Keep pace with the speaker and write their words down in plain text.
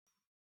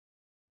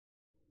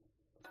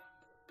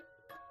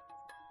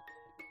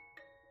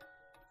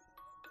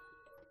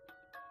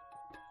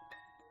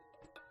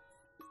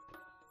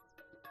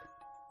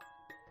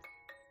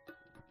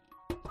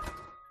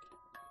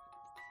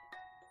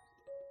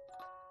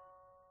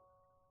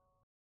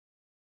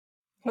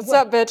What's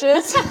up,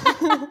 bitches?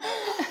 I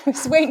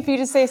was waiting for you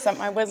to say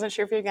something. I wasn't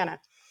sure if you're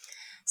gonna.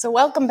 So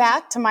welcome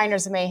back to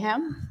Minors of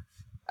Mayhem.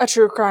 A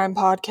true crime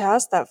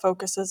podcast that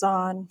focuses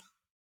on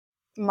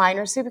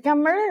Minors who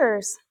become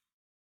murderers.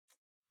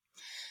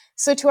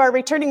 So to our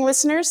returning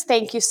listeners,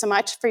 thank you so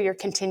much for your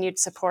continued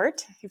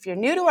support. If you're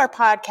new to our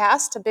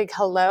podcast, a big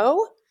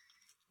hello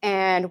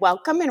and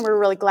welcome, and we're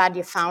really glad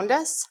you found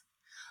us.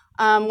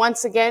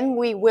 Once again,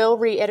 we will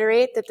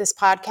reiterate that this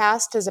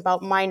podcast is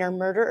about minor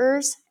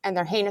murderers and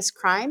their heinous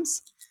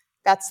crimes.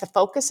 That's the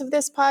focus of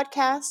this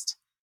podcast.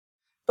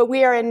 But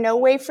we are in no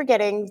way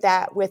forgetting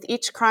that with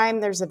each crime,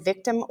 there's a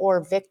victim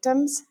or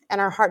victims,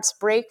 and our hearts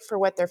break for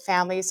what their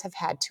families have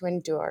had to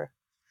endure.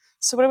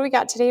 So what do we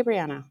got today,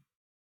 Brianna?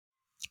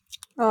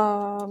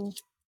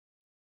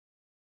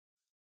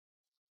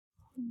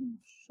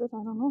 Shit, I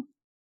don't know.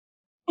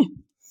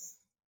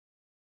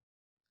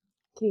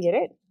 Can you get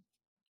it?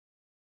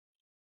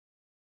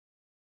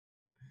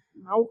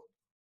 No.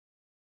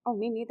 Oh,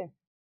 me neither.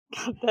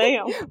 God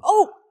damn.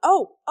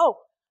 Oh.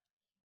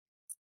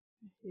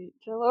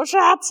 Jello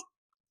shots.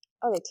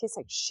 Oh, they taste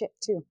like shit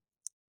too.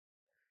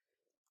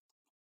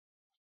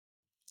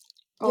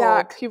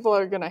 Yeah, people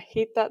are gonna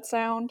hate that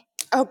sound.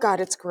 Oh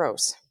God, it's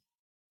gross.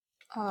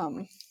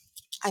 I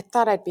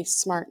thought I'd be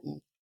smart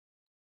and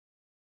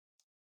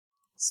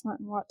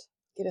what?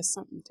 get us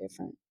something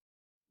different.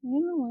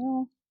 Yeah,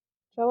 well,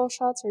 Jello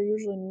shots are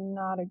usually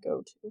not a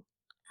go-to.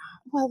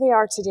 Well, they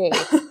are today.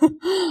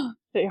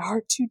 They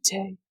are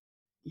today,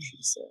 she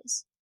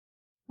says.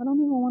 I don't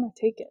even want to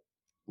take it.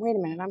 Wait a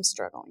minute, I'm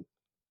struggling.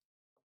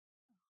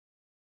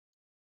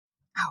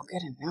 Oh,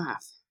 good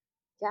enough.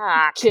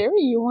 Yeah.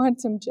 Gary, you want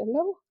some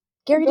Jello?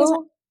 Gary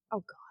doesn't. Oh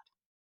God.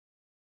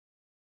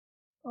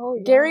 Oh,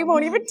 yeah. Gary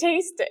won't even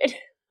taste it.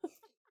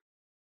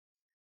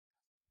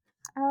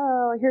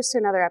 Oh, here's to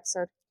another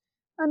episode.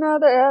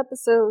 Another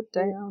episode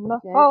down the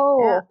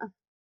hole. Yeah.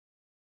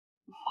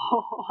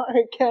 Oh,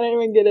 I can't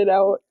even get it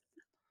out.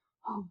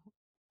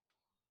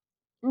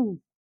 Mm.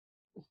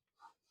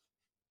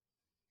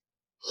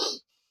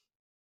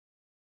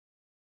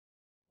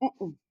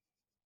 Mm-mm.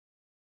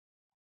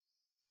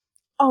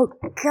 Oh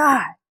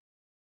God.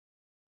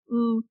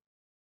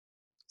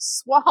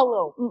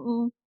 Swallow.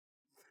 Mm-mm.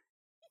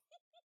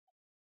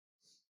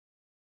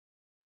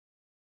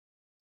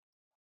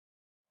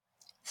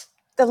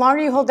 The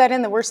longer you hold that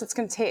in, the worse it's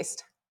going to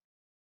taste.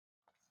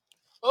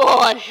 Oh,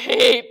 I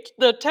hate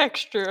the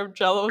texture of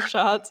Jello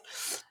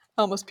shots.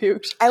 I almost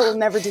puked. I will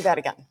never do that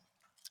again.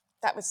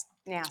 That was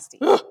nasty.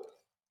 Ugh.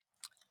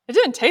 It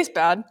didn't taste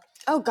bad.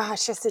 Oh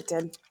gosh, yes it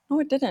did. No,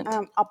 it didn't.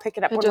 I'll pick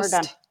it up when we're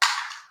done.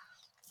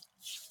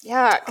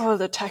 Yeah. Oh,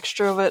 the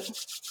texture of it.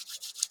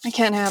 I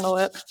can't handle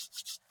it.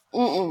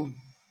 Mm-mm.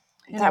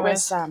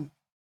 Anyways. That was,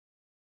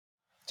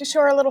 to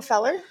show our little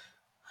feller.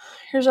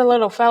 Here's our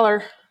little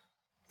feller.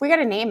 We got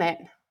to name it.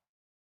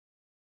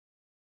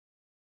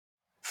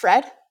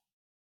 Fred?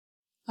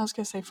 I was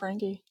going to say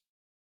Frankie.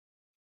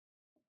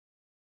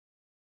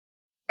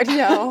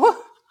 No.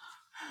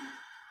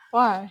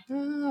 Why?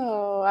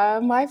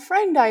 Oh, my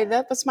friend died.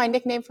 That was my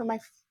nickname for my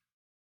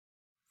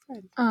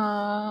friend.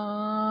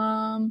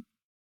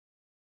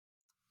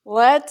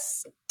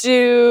 Let's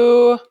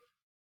do...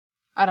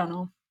 I don't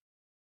know.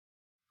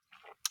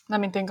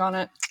 Let me think on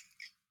it.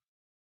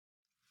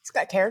 It's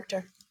got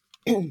character.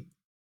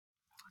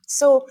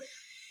 So,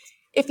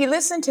 if you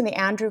listen to the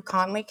Andrew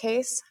Conley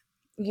case,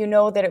 you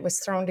know that it was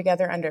thrown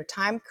together under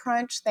time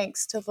crunch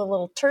thanks to the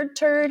little turd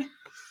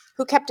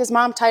who kept his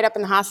mom tied up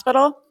in the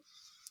hospital.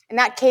 And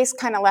that case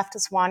kind of left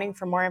us wanting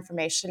for more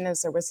information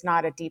as there was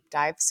not a deep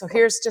dive. So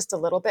here's just a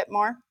little bit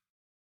more.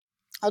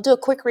 I'll do a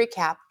quick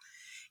recap.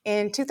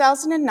 In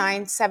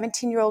 2009,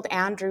 17-year-old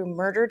Andrew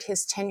murdered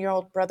his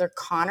 10-year-old brother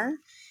Connor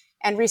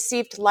and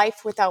received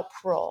life without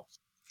parole.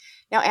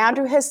 Now,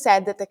 Andrew has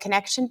said that the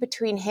connection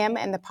between him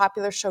and the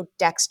popular show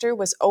Dexter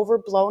was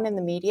overblown in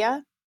the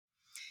media.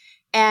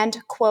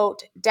 And,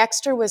 quote,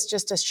 Dexter was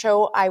just a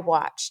show I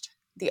watched.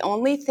 The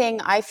only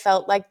thing I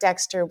felt like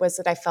Dexter was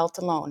that I felt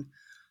alone.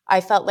 I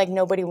felt like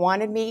nobody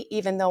wanted me,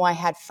 even though I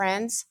had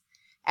friends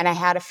and I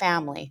had a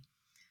family.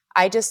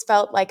 I just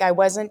felt like I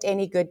wasn't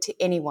any good to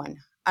anyone,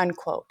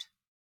 unquote.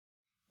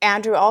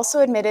 Andrew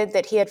also admitted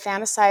that he had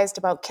fantasized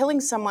about killing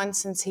someone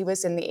since he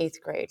was in the 8th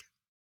grade.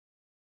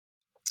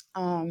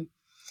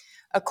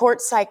 A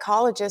court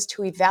psychologist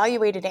who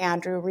evaluated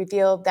Andrew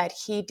revealed that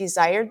he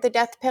desired the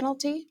death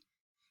penalty.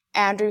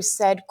 Andrew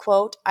said,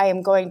 quote, I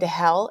am going to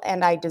hell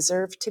and I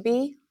deserve to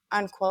be,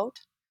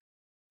 unquote.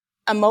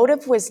 A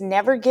motive was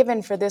never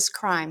given for this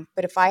crime,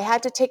 but if I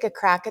had to take a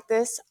crack at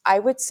this, I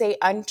would say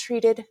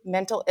untreated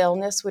mental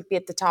illness would be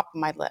at the top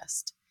of my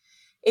list.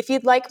 If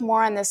you'd like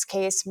more on this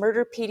case,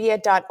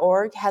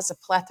 murderpedia.org has a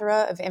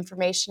plethora of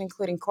information,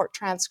 including court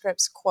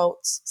transcripts,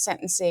 quotes,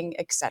 sentencing,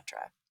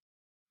 etc.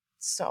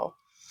 So,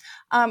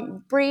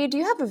 Bree, do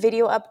you have a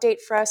video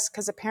update for us?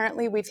 Because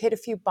apparently we've hit a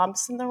few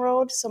bumps in the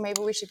road, so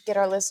maybe we should get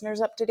our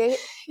listeners up to date.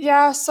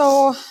 Yeah,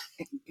 so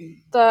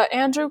the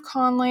Andrew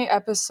Conley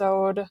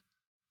episode,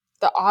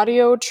 the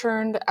audio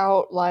turned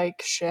out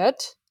like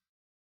shit.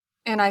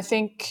 And I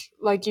think,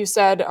 like you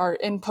said, our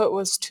input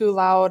was too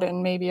loud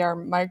and maybe our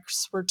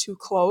mics were too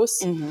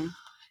close. Mm-hmm.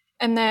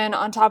 And then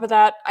on top of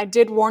that, I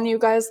did warn you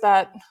guys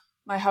that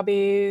my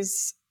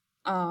hubby's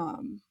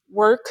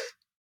work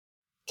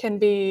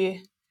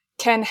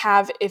can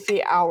have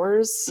iffy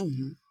hours.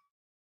 Mm-hmm.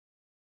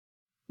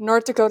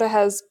 North Dakota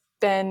has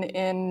been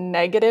in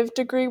negative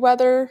degree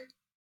weather.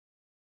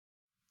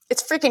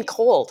 It's freaking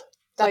cold.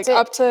 That's like it.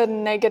 Up to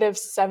negative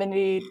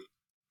 70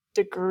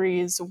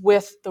 degrees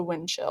with the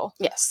wind chill.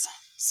 Yes.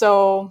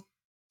 So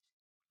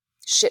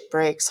shit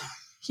breaks.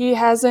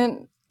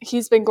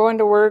 He's been going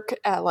to work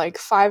at like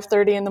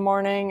 5:30 in the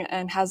morning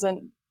and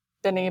hasn't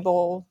been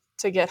able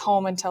to get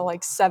home until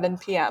like 7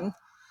 p.m.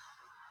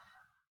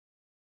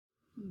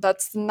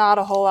 That's not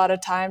a whole lot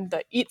of time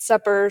to eat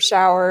supper,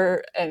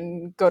 shower,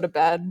 and go to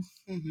bed.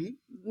 Mm-hmm.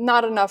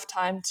 Not enough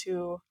time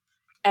to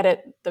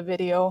edit the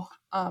video.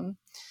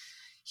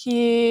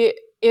 He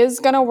is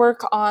going to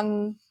work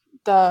on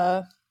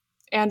the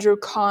Andrew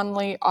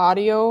Conley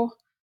audio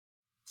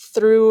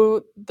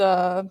through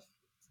the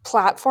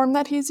platform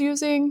that he's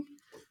using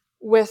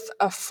with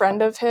a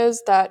friend of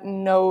his that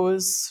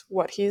knows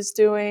what he's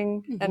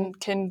doing and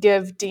can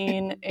give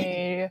Dean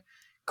a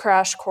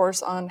crash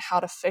course on how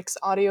to fix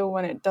audio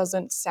when it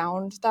doesn't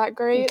sound that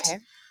great. Okay.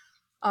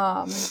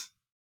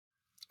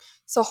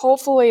 So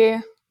hopefully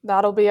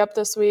that'll be up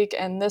this week.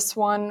 And this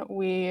one,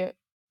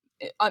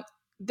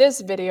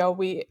 this video,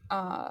 we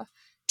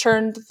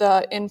turned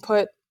the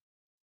input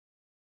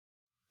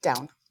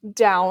down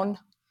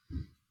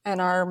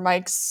and our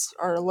mics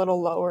are a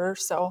little lower.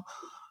 So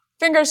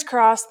fingers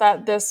crossed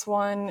that this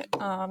one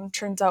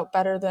turns out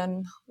better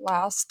than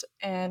last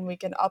and we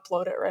can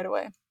upload it right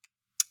away.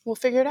 We'll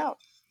figure it out.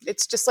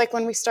 It's just like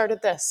when we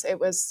started this. It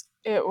was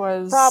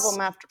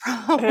problem after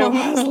problem. It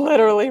was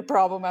literally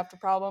problem after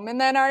problem.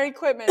 And then our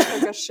equipment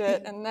took a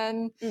shit. And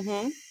then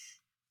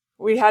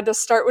we had to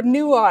start with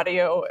new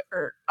audio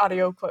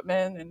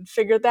equipment and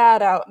figure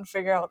that out and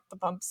figure out the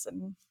bumps.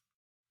 And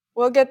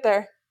we'll get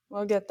there.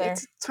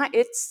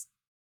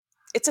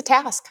 It's a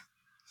task.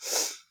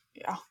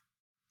 Yeah.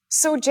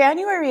 So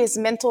January is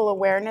Mental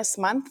Awareness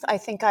Month. I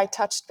think I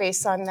touched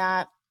base on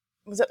that.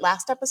 Was it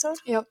last episode?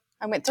 Yep.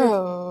 I went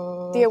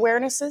through the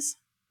awarenesses,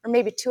 or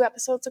maybe 2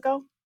 episodes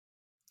ago.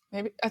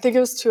 Maybe. I think it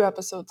was 2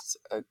 episodes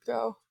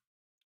ago.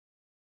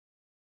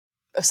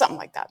 Or something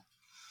like that.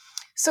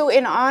 So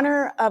in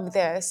honor of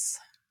this,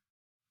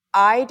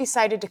 I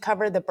decided to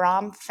cover the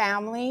Brom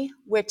family,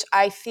 which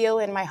I feel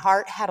in my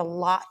heart had a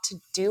lot to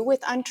do with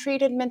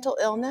untreated mental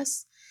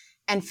illness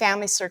and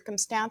family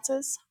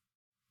circumstances.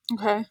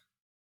 Okay.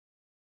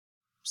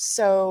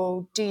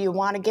 So do you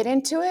want to get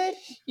into it?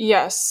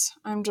 Yes.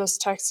 I'm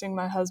just texting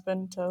my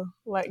husband to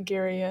let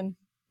Gary in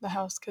the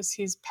house because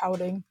he's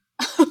pouting.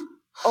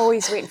 Oh,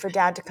 he's waiting for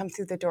Dad to come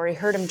through the door. He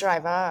heard him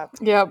drive up.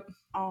 Yep.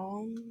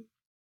 Oh.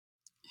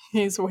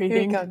 He's waiting.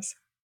 Here he comes.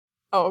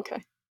 Oh,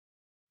 okay.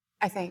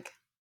 I think.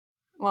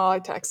 Well, I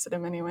texted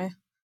him anyway.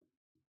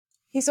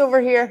 He's over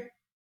here.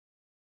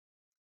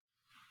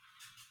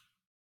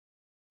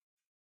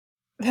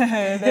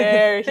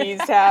 There, he's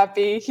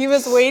happy. He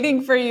was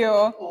waiting for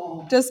you.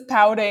 Just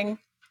pouting.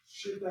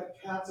 Shit, that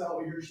cat's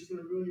out here. She's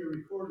going to ruin your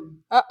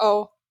recording.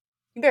 Uh-oh.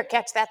 You better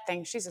catch that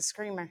thing. She's a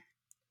screamer.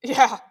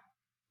 Yeah.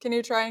 Can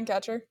you try and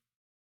catch her?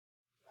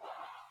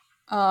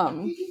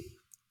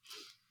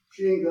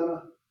 She ain't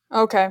gonna.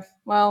 Okay.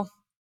 Well,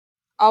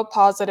 I'll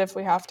pause it if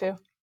we have to.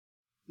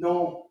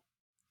 No.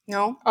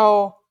 No?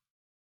 Oh.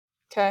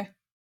 Okay.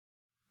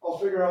 I'll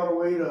figure out a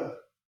way to...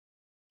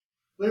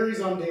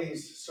 Larry's on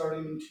days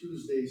starting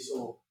Tuesday,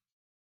 so...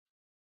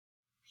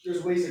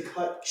 There's ways to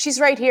cut. She's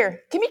right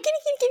here. Come here, kitty.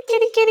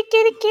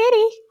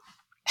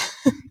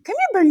 Come here,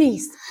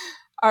 Bernice.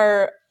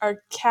 Our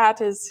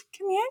cat is...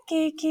 Come here,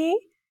 Kiki.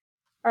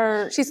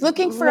 She's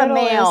looking for a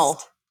male.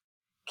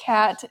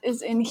 Cat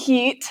is in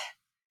heat.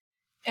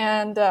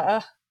 And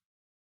that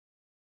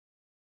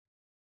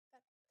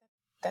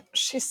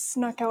she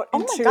snuck out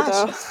into my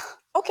gosh.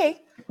 Okay.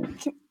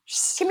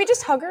 Can we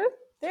just hug her?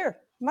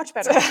 There. Much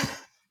better.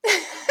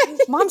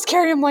 Moms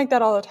carry him like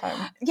that all the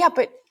time. Yeah,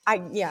 but I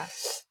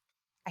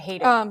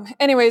hate it.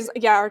 Anyways,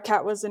 yeah, our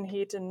cat was in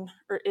heat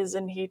is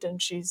in heat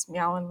and she's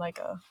meowing like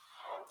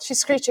she's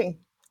screeching.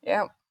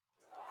 Yeah.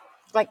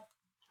 Like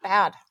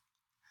bad.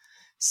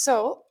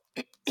 So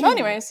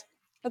anyways,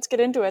 let's get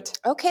into it.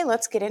 Okay,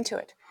 let's get into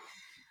it.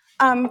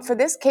 For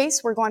this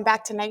case, we're going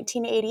back to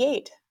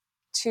 1988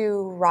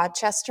 to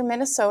Rochester,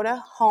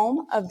 Minnesota,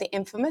 home of the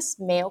infamous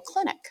Mayo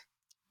Clinic.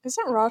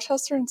 Isn't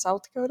Rochester in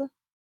South Dakota?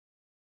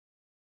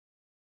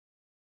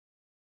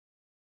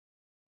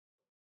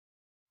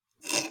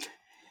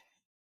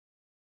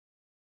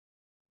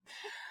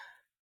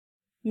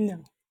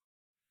 No.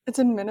 It's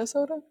in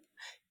Minnesota?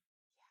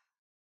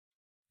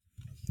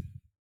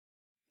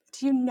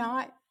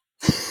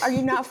 Are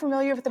you not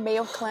familiar with the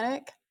Mayo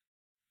Clinic?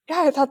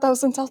 Yeah, I thought that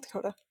was in South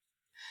Dakota.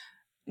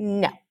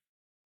 No.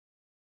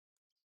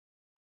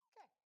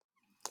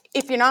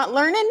 If you're not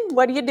learning,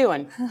 what are you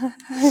doing?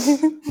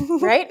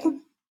 Right?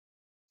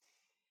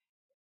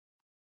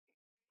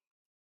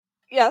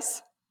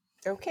 Yes.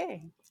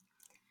 Okay.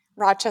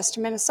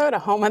 Rochester, Minnesota,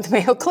 home of the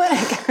Mayo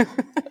Clinic.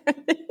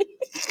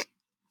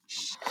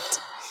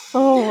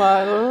 Oh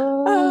my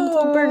Lord.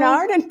 Oh,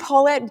 Bernard and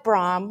Paulette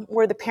Brom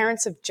were the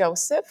parents of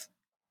Joseph,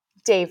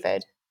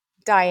 David,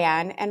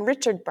 Diane, and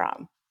Richard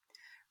Brom.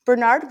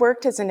 Bernard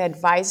worked as an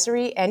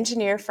advisory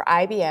engineer for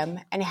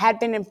IBM and had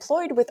been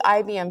employed with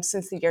IBM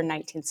since the year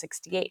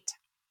 1968.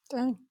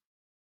 Dang.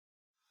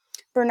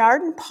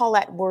 Bernard and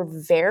Paulette were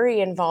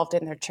very involved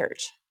in their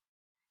church.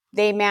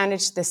 They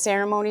managed the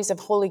ceremonies of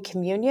Holy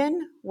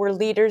Communion, were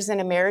leaders in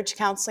a marriage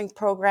counseling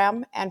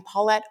program, and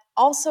Paulette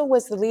also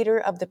was the leader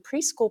of the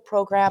preschool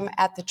program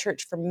at the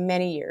church for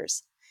many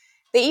years.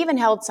 They even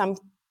held some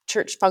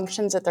church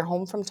functions at their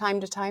home from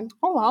time to time.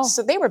 Oh wow.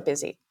 So they were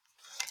busy.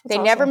 That's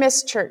They never awesome.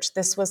 missed church.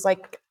 This was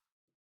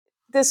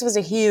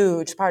a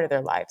huge part of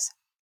their lives.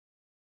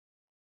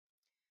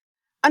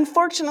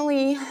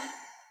 Unfortunately,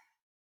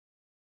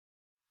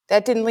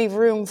 that didn't leave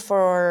room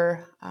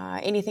for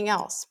anything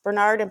else.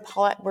 Bernard and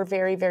Paulette were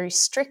very, very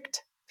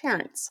strict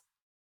parents.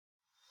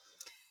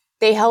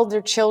 They held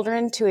their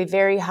children to a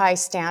very high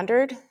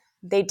standard.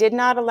 They did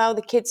not allow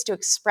the kids to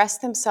express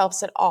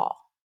themselves at all.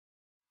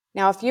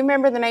 Now, if you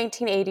remember the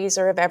 1980s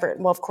or have ever,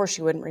 well, of course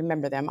you wouldn't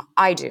remember them.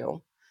 I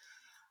do.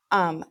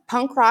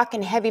 Punk rock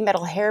and heavy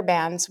metal hair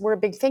bands were a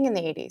big thing in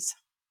the 80s.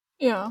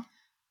 Yeah.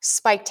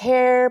 Spiked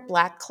hair,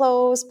 black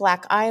clothes,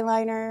 black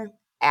eyeliner,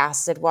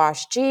 acid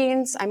wash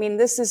jeans. I mean,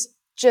 this is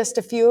just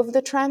a few of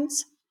the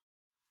trends.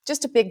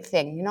 Just a big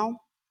thing, you know?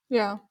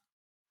 Yeah.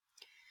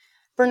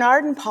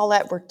 Bernard and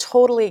Paulette were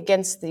totally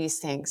against these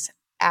things.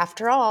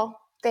 After all,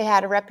 they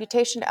had a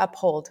reputation to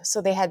uphold, so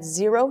they had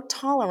zero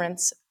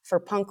tolerance for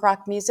punk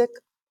rock music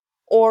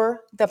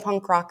or the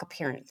punk rock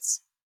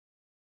appearance.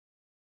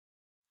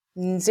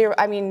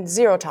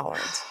 Zero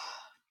tolerance.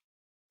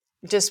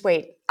 Just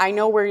wait. I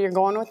know where you're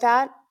going with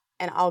that,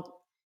 and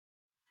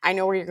I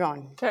know where you're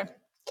going. Okay.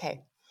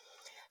 Okay.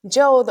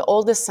 Joe, the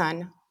oldest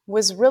son,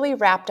 was really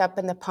wrapped up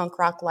in the punk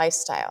rock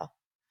lifestyle.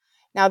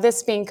 Now,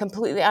 this being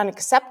completely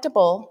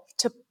unacceptable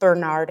to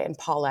Bernard and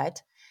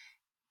Paulette,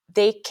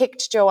 they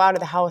kicked Joe out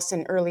of the house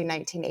in early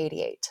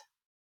 1988.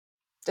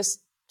 Just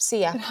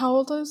see ya. And how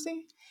old is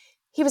he?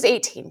 He was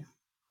 18.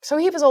 So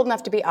he was old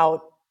enough to be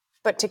out,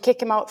 but to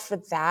kick him out for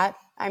that,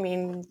 I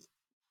mean,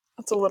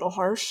 That's a little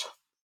harsh.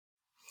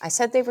 I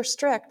said they were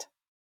strict.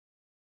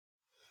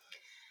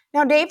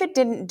 Now, David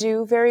didn't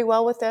do very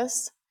well with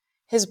this.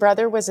 His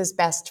brother was his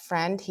best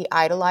friend. He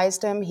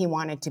idolized him. He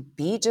wanted to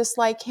be just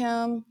like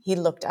him. He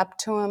looked up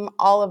to him,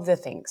 all of the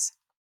things.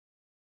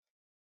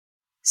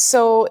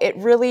 So it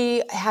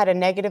really had a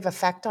negative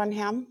effect on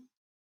him.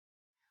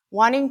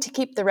 Wanting to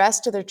keep the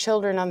rest of their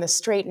children on the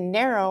straight and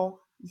narrow,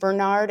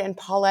 Bernard and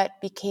Paulette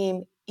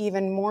became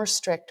even more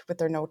strict with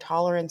their no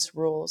tolerance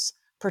rules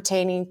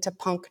pertaining to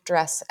punk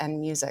dress and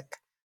music.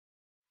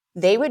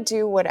 They would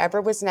do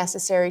whatever was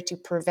necessary to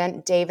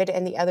prevent David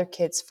and the other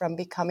kids from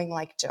becoming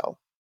like Joe.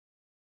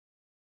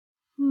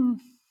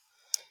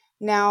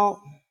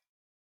 Now,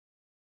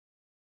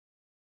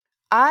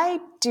 I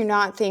do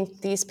not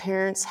think these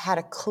parents had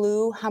a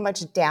clue how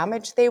much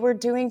damage they were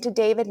doing to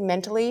David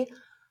mentally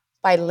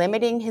by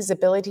limiting his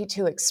ability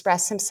to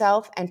express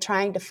himself and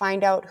trying to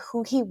find out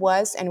who he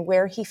was and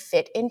where he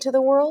fit into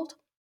the world.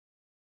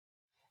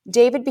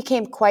 David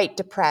became quite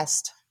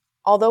depressed,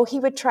 although he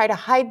would try to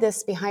hide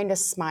this behind a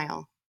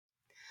smile.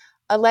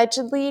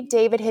 Allegedly,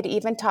 David had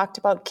even talked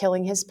about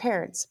killing his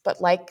parents,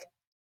 but like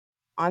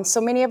on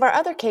so many of our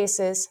other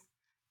cases,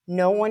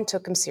 no one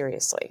took him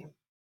seriously.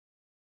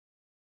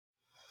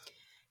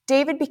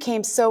 David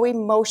became so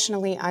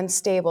emotionally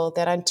unstable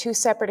that on 2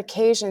 separate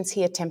occasions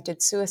he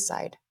attempted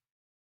suicide.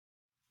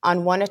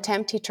 On one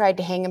attempt, he tried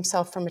to hang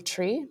himself from a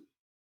tree,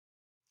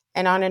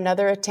 and on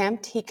another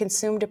attempt, he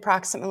consumed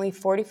approximately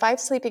 45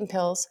 sleeping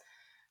pills,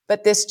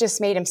 but this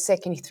just made him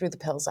sick and he threw the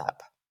pills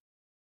up.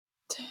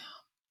 Damn.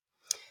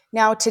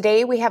 Now,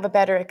 today we have a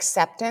better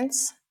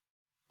acceptance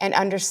and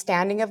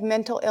understanding of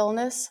mental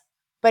illness,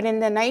 but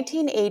in the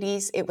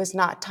 1980s, it was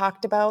not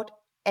talked about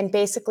and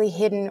basically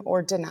hidden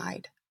or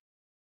denied.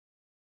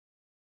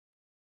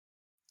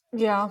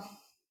 Yeah.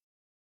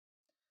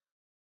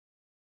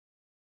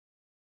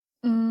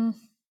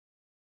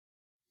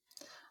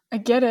 I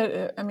get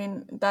it. I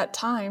mean, that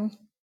time.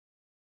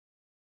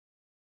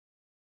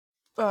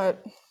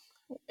 But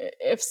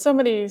if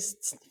somebody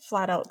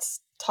flat out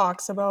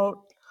talks about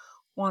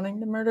wanting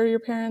to murder your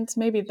parents,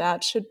 maybe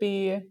that should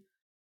be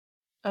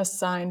a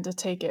sign to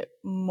take it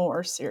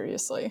more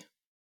seriously.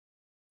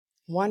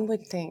 One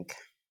would think.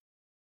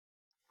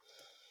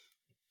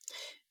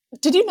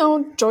 Did you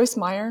know Joyce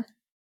Meyer?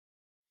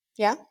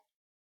 Yeah?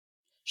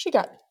 She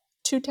got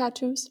 2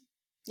 tattoos.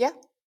 Yeah.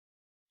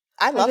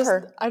 I love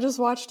her. I just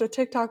watched a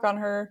TikTok on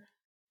her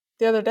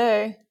the other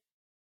day.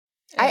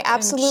 I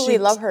absolutely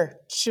love her.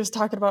 She was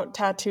talking about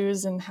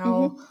tattoos and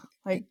how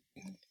like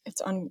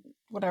it's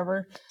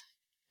whatever.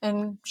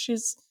 And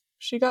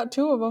she got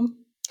 2 of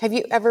them. Have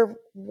you ever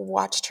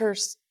watched her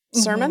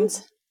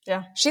sermons?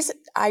 Yeah.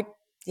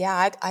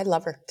 I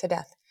love her to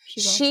death.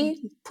 She's she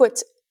awesome.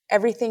 puts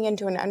everything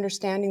into an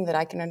understanding that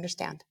I can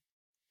understand.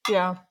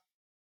 Yeah.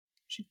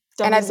 She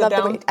And I dummies it love the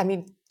down. way, I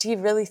mean, do you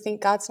really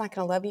think God's not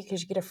going to love you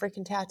because you get a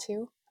freaking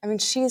tattoo? I mean,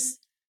 she's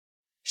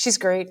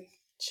great.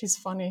 She's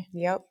funny.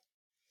 Yep.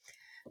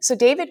 So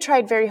David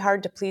tried very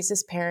hard to please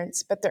his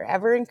parents, but their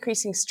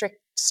ever-increasing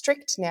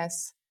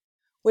strictness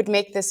would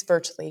make this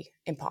virtually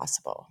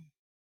impossible.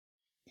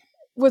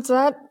 Was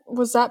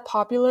that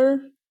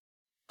popular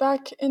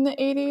back in the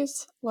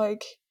 80s?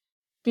 Like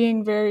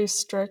being very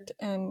strict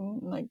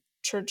and like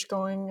church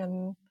going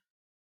and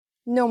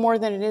No more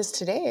than it is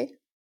today.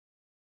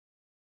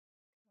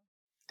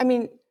 I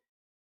mean,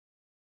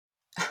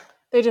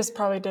 they just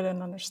probably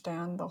didn't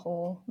understand the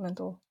whole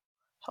mental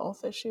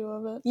health issue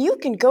of it. you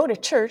can go to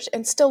church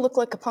and still look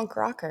like a punk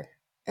rocker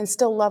and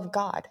still love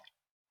God.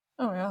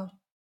 Oh yeah.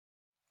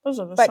 Those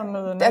are But some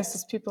of the that's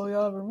nicest people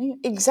you'll ever meet.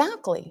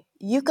 exactly.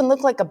 You can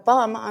look like a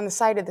bum on the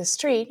side of the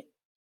street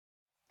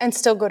and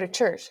still go to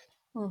church.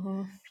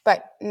 Mm-hmm.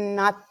 But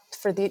not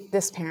for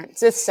this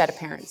set of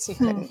parents. You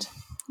couldn't.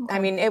 Okay. I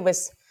mean,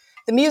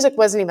 the music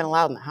wasn't even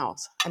allowed in the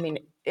house. I mean,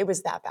 it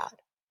was that bad.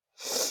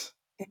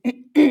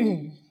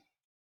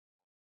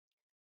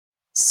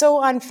 So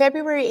on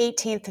February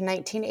 18th,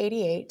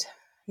 1988,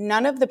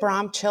 none of the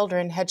Brom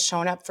children had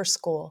shown up for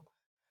school,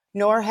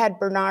 nor had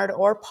Bernard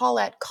or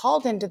Paulette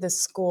called into the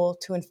school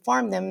to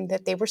inform them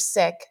that they were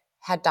sick,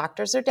 had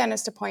doctor's or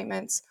dentist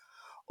appointments,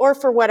 or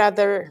for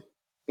whatever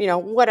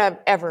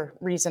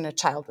reason a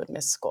child would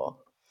miss school.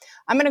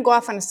 I'm going to go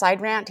off on a side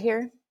rant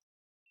here.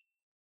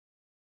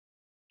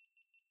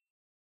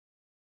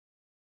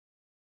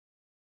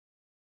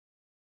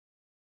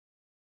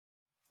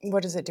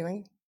 What is it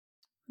doing?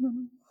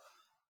 Mm-hmm.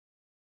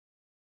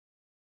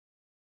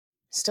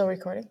 Still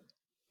recording?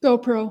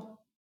 GoPro.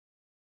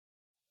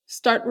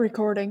 Start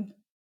recording.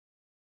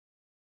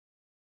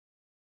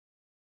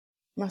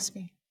 Must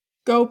be.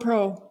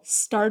 GoPro.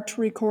 Start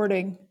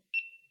recording.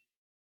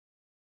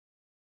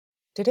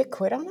 Did it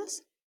quit on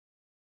us?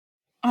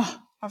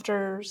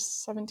 After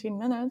 17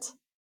 minutes.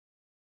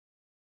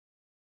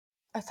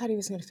 I thought he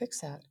was going to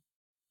fix that.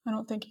 I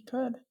don't think he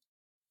could.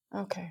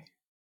 Okay.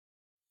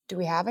 Do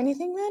we have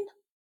anything then?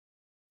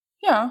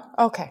 Yeah.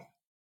 Okay.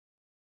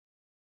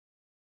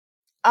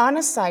 On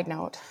a side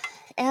note,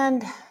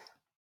 and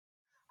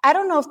I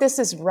don't know if this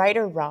is right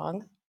or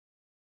wrong,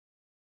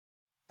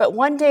 but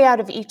one day out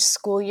of each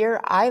school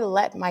year, I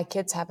let my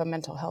kids have a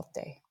mental health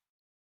day.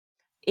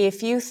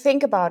 If you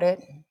think about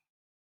it,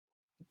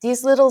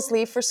 these littles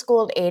leave for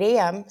school at 8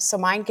 a.m., so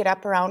mine get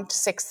up around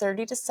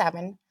 6:30 to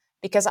 7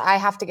 because I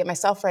have to get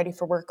myself ready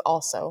for work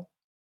also.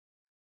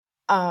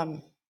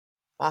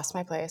 Lost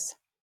my place.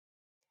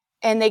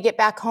 And they get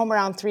back home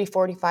around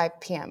 3:45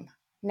 p.m.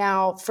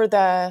 Now, for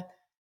the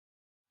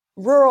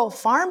rural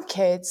farm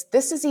kids,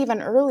 this is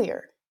even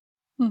earlier.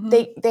 Mm-hmm.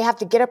 They have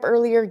to get up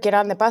earlier, get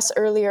on the bus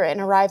earlier, and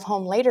arrive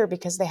home later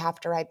because they have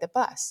to ride the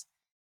bus.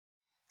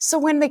 So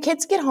when the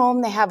kids get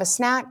home, they have a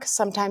snack.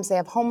 Sometimes they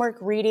have homework,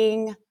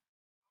 reading,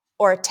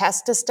 or a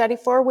test to study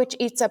for, which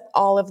eats up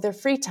all of their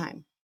free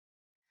time.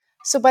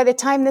 So by the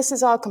time this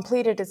is all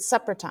completed, it's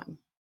supper time.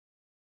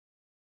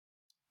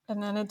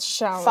 And then it's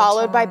shower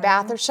followed by time.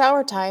 bath or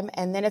shower time,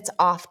 and then it's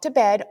off to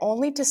bed,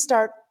 only to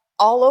start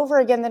all over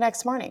again the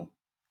next morning.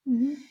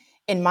 Mm-hmm.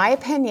 In my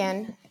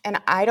opinion,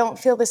 and I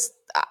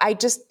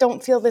just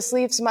don't feel this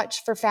leaves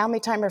much for family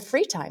time or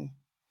free time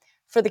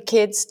for the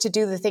kids to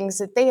do the things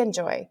that they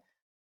enjoy.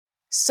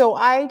 So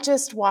I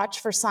just watch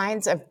for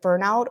signs of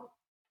burnout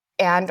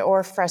and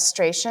or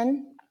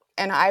frustration,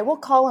 and I will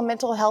call a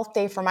mental health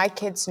day for my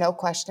kids, no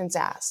questions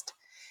asked.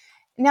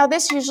 Now,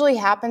 this usually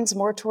happens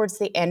more towards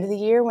the end of the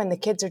year when the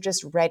kids are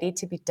just ready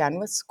to be done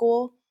with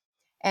school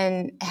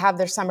and have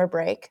their summer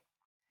break.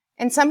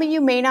 And some of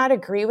you may not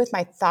agree with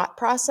my thought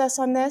process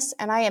on this,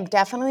 and I am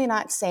definitely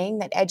not saying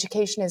that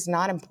education is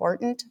not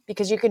important,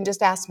 because you can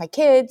just ask my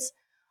kids.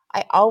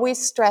 I always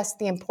stress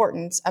the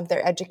importance of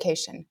their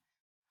education.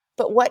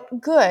 But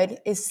what good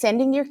is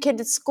sending your kid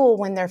to school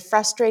when they're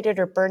frustrated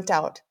or burnt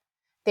out?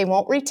 They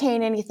won't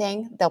retain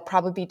anything, they'll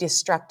probably be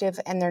destructive,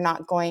 and they're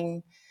not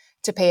going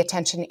to pay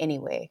attention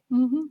anyway.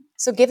 Mm-hmm.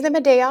 So give them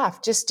a day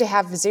off just to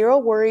have zero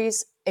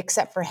worries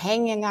except for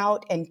hanging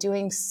out and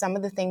doing some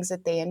of the things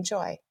that they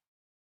enjoy.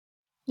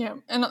 Yeah,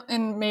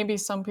 and maybe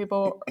some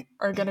people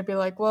are going to be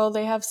like, well,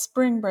 they have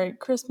spring break,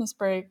 Christmas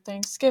break,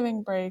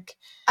 Thanksgiving break.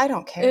 I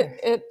don't care.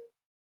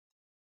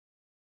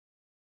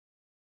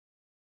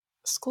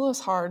 School is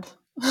hard.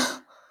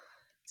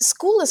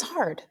 School is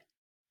hard.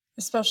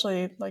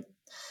 Especially, like,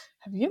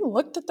 have you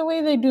looked at the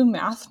way they do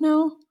math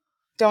now?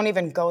 Don't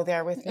even go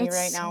there with me It's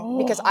right now, so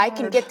because I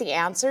can hard. get the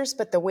answers,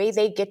 but the way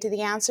they get to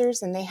the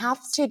answers, and they have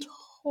to,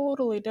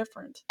 Totally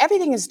different.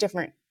 everything is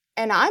different.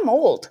 And I'm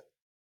old.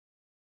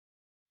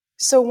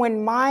 So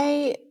when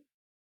my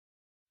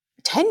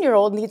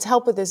 10-year-old needs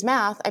help with his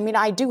math, I mean,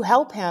 I do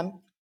help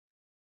him,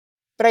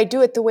 but I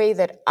do it the way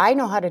that I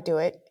know how to do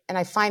it, and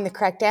I find the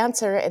correct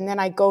answer, and then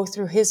I go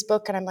through his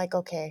book, and I'm like,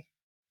 okay,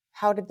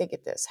 how did they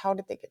get this? How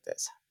did they get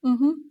this?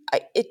 Mm-hmm.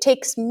 It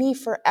takes me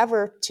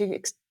forever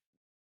to...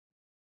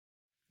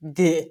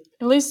 At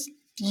least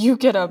you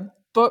get a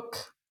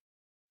book.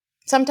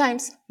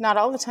 Sometimes, not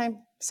all the time.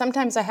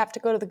 Sometimes I have to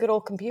go to the good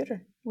old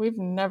computer. We've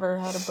never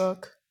had a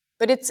book.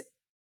 But it's,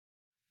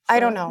 I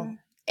don't know.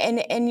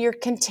 And you're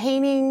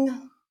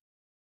containing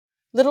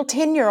little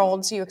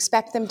 10-year-olds. You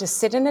expect them to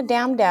sit in a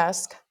damn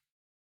desk.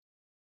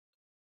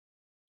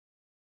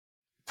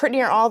 Pretty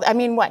near all, I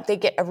mean, what? They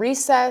get a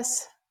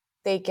recess,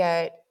 they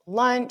get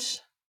lunch,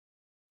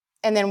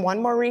 and then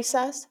one more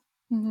recess.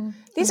 Mm-hmm.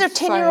 These are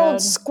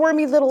 10-year-old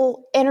squirmy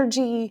little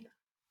energy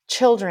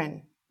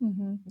children.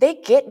 Mm-hmm. They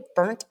get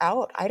burnt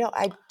out.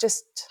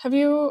 Have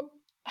you,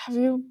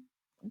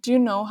 do you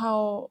know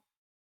how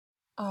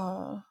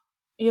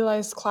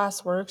Eli's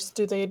class works?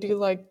 Do they do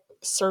like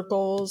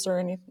circles or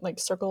any, like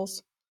circle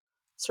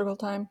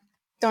time?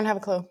 Don't have a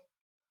clue.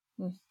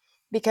 Hmm.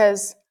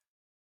 Because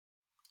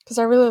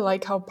I really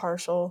like how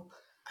Partial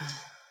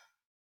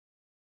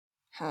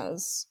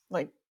has,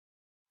 like,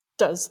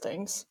 does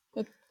things.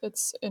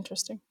 It's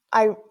interesting.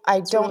 I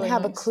don't really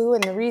have a nice. clue,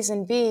 and the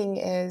reason being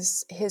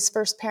is his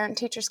first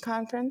parent-teachers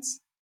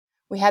conference,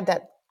 we had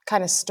that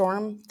kind of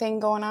storm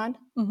thing going on.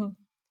 Mm-hmm.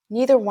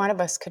 Neither one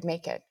of us could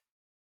make it.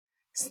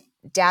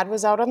 Dad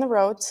was out on the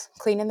roads,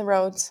 cleaning the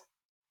roads,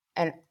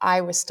 and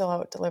I was still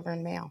out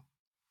delivering mail.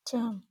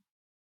 Damn.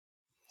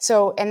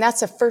 So, and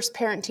that's the first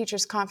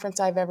parent-teachers conference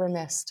I've ever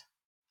missed.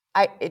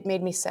 It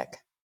made me sick.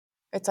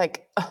 It's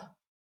like, ugh.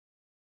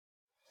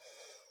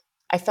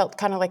 I felt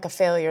kind of like a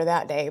failure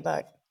that day,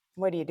 but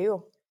what do you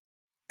do?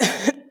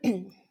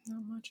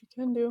 Not much you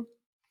can do.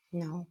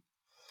 No.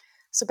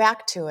 So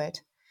back to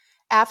it.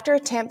 After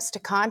attempts to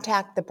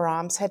contact the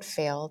Broms had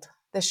failed,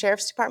 the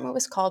sheriff's department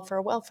was called for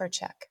a welfare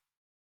check.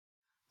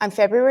 On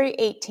February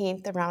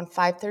 18th, around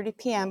 5:30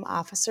 p.m.,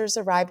 officers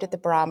arrived at the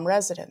Brom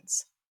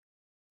residence.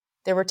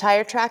 There were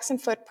tire tracks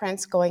and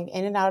footprints going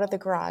in and out of the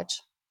garage,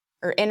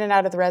 or in and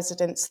out of the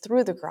residence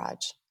through the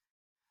garage.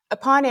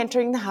 Upon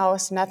entering the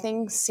house,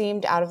 nothing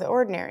seemed out of the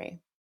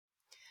ordinary.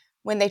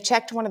 When they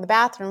checked one of the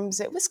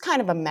bathrooms, it was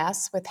kind of a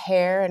mess with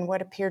hair and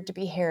what appeared to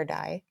be hair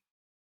dye.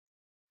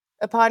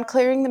 Upon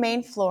clearing the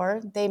main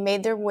floor, they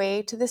made their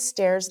way to the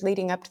stairs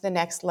leading up to the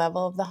next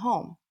level of the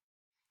home.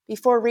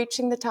 Before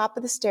reaching the top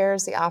of the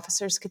stairs, the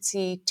officers could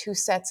see 2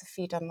 sets of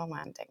feet on the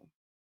landing.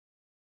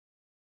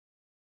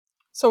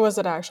 So was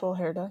it actual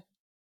hair dye?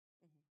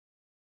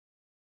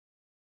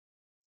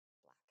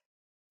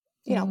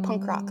 You know,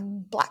 punk rock,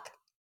 black.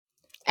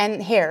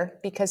 And hair,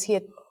 because he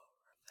had,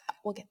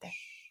 we'll get there.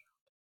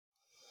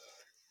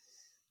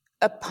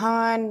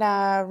 Upon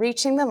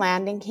reaching the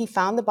landing, he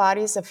found the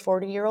bodies of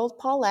 40-year-old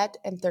Paulette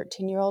and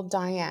 13-year-old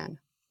Diane.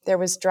 There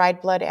was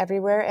dried blood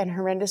everywhere and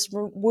horrendous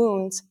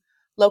wounds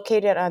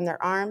located on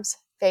their arms,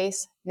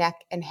 face, neck,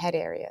 and head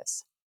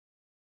areas.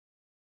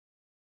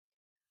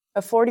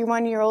 A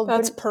 41-year-old...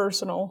 That's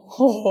personal.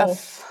 Oh.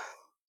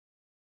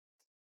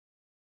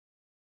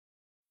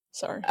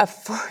 Sorry.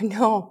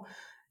 No,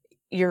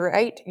 you're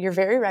right. You're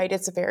very right.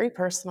 It's very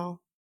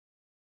personal.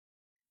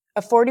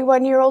 A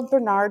 41-year-old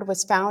Bernard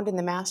was found in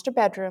the master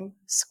bedroom,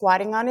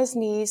 squatting on his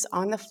knees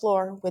on the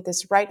floor with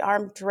his right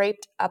arm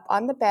draped up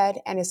on the bed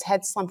and his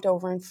head slumped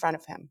over in front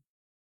of him.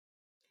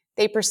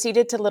 They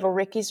proceeded to little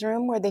Ricky's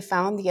room, where they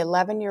found the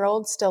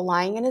 11-year-old still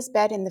lying in his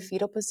bed in the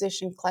fetal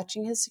position,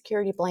 clutching his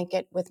security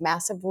blanket with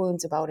massive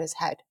wounds about his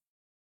head.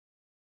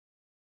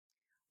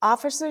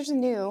 Officers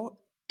knew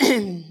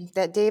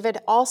that David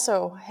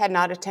also had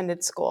not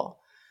attended school,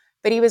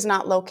 but he was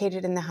not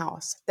located in the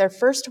house. Their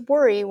first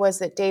worry was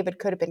that David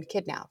could have been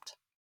kidnapped.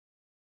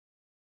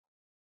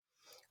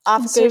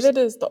 David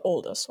is the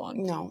oldest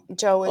one. No,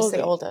 Joe is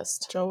the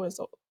oldest. Joe is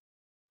old.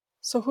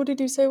 So who did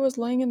you say was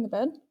laying in the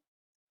bed?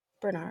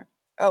 Bernard.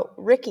 Oh,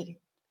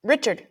 Ricky.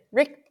 Richard.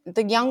 Rick,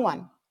 the young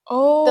one.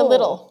 Oh. The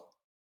little.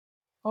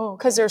 Oh.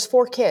 Because there's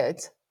 4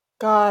 kids.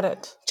 Got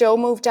it. Joe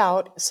moved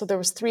out, so there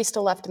was 3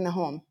 still left in the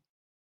home.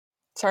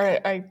 Sorry,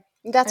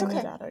 That's okay.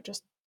 Okay. That. I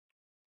just...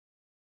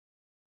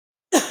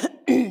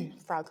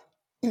 Frog.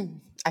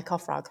 I call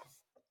Frog.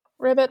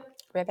 Ribbit.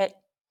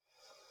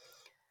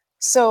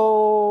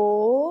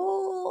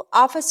 So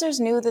officers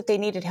knew that they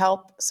needed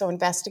help, so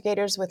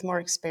investigators with more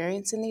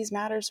experience in these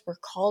matters were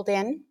called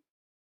in.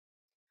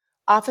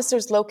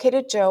 Officers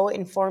located Joe,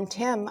 informed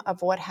him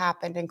of what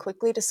happened, and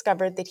quickly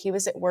discovered that he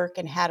was at work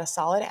and had a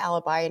solid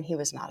alibi, and he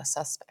was not a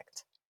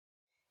suspect.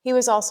 He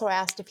was also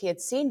asked if he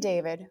had seen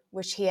David,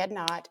 which he had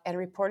not, and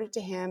reported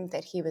to him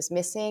that he was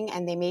missing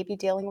and they may be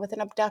dealing with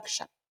an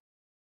abduction.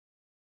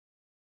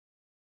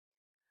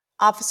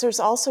 Officers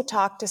also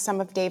talked to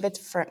some of David's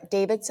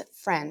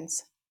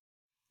friends,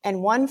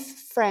 and one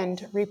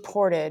friend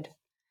reported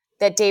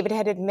that David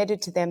had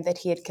admitted to them that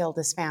he had killed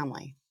his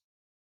family.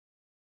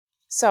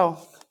 So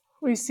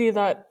we see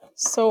that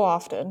so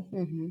often.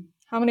 Mm-hmm.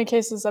 How many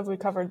cases have we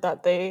covered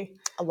that they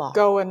A lot.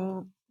 go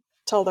and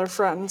tell their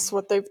friends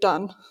what they've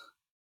done?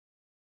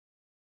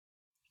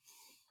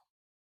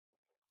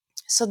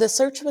 So the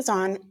search was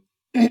on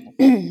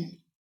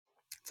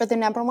for the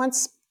number one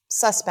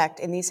suspect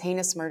in these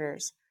heinous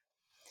murders.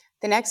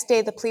 The next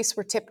day, the police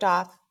were tipped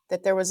off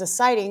that there was a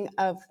sighting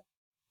of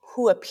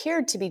who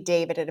appeared to be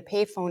David at a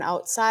payphone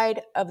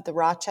outside of the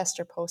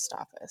Rochester post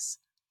office.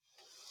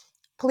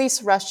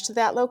 Police rushed to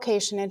that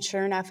location, and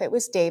sure enough, it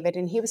was David,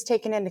 and he was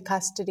taken into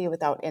custody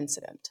without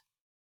incident.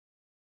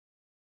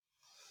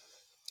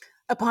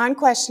 Upon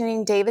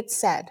questioning, David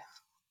said,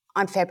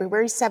 on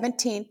February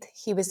 17th,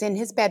 he was in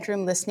his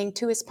bedroom listening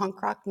to his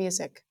punk rock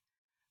music.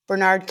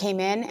 Bernard came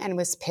in and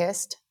was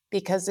pissed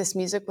because this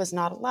music was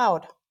not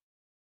allowed.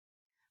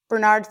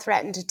 Bernard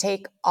threatened to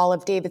take all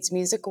of David's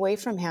music away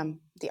from him.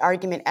 The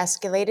argument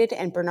escalated,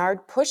 and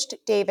Bernard pushed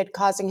David,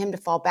 causing him to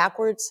fall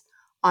backwards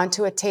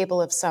onto a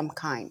table of some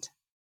kind.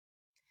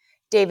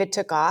 David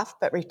took off,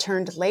 but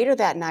returned later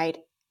that night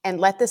and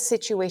let the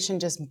situation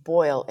just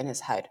boil in his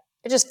head.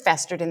 It just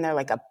festered in there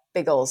like a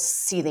big old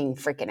seething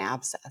freaking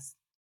abscess.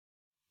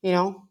 You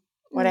know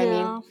what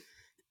I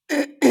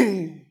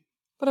mean?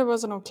 But it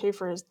wasn't okay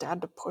for his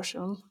dad to push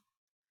him.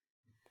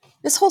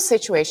 This whole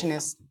situation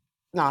is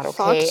not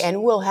okay, Fucked.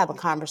 and we'll have a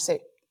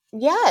conversation.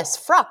 Yes,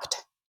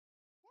 frucked.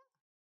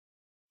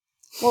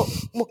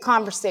 We'll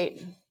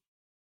conversate.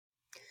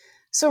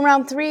 So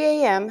around 3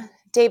 a.m.,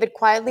 David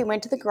quietly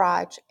went to the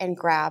garage and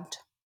grabbed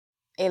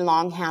a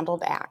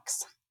long-handled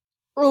axe.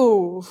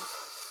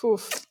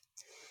 Oof.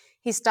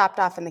 He stopped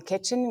off in the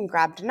kitchen and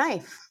grabbed a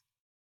knife.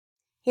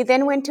 He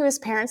then went to his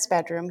parents'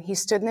 bedroom. He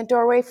stood in the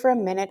doorway for a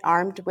minute,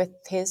 armed with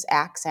his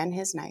axe and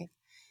his knife,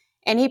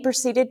 and he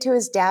proceeded to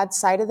his dad's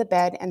side of the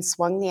bed and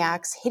swung the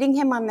axe, hitting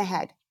him on the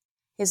head.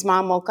 His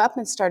mom woke up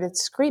and started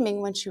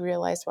screaming when she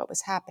realized what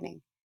was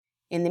happening.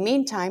 In the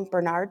meantime,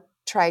 Bernard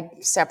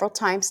tried several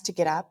times to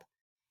get up,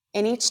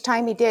 and each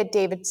time he did,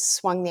 David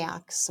swung the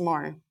axe some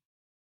more.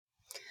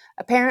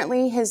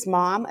 Apparently, his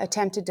mom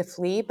attempted to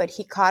flee, but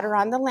he caught her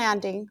on the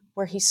landing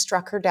where he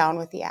struck her down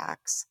with the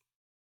axe.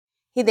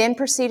 He then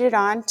proceeded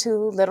on to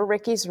little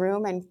Ricky's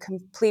room and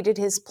completed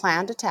his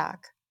planned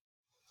attack.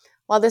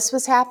 While this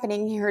was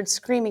happening, he heard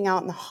screaming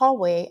out in the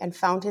hallway and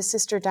found his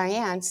sister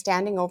Diane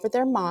standing over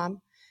their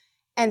mom,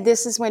 and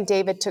this is when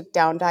David took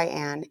down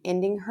Diane,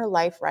 ending her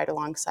life right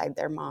alongside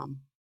their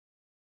mom.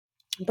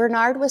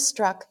 Bernard was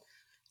struck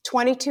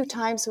 22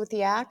 times with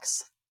the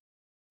axe,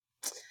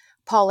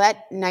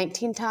 Paulette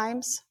 19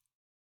 times,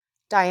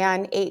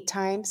 Diane 8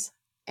 times,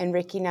 and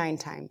Ricky 9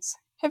 times.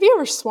 Have you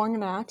ever swung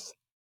an axe?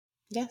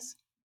 Yes.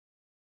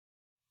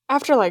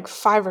 After like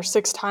 5 or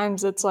 6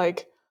 times, it's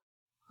like,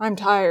 I'm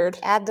tired.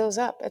 Add those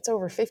up. It's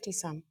over 50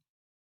 some.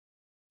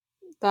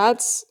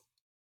 That's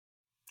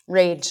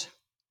Rage.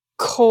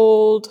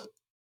 cold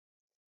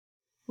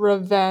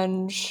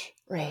revenge.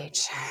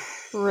 Rage.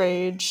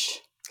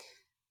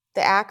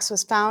 The axe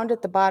was found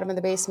at the bottom of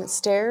the basement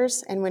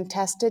stairs, and when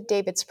tested,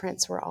 David's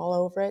prints were all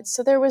over it,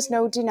 so there was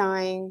no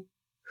denying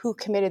who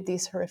committed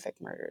these horrific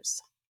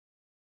murders.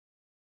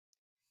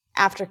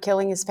 After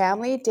killing his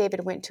family,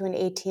 David went to an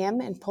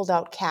ATM and pulled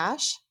out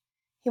cash.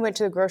 He went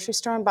to the grocery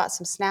store and bought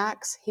some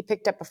snacks. He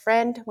picked up a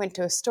friend, went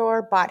to a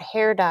store, bought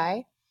hair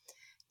dye.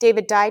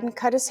 David dyed and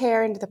cut his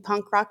hair into the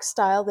punk rock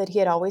style that he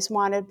had always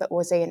wanted but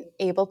was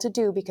unable to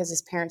do because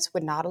his parents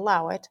would not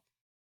allow it.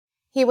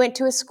 He went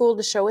to his school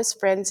to show his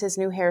friends his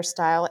new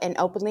hairstyle and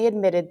openly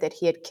admitted that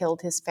he had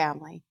killed his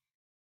family.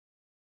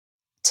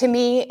 To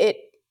me,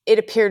 it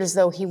appeared as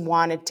though he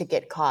wanted to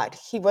get caught.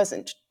 He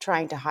wasn't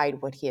trying to hide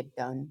what he had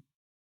done.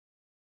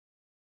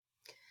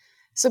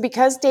 So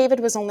because David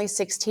was only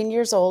 16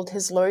 years old,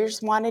 his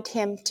lawyers wanted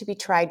him to be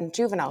tried in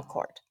juvenile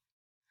court.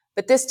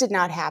 But this did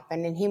not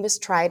happen, and he was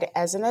tried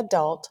as an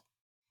adult,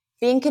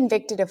 being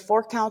convicted of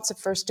 4 counts of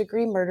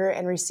first-degree murder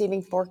and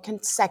receiving 4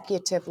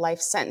 consecutive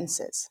life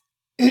sentences.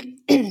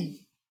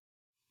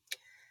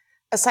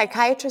 A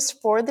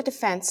psychiatrist for the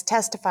defense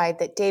testified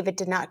that David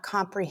did not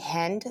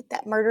comprehend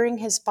that murdering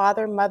his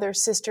father, mother,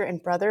 sister,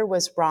 and brother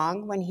was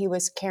wrong when he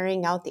was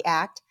carrying out the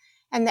act,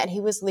 and that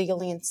he was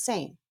legally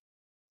insane.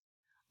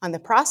 On the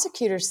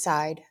prosecutor's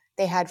side,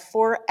 they had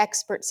 4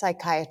 expert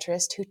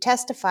psychiatrists who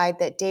testified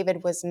that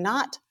David was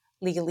not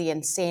legally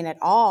insane at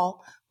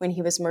all when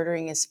he was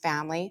murdering his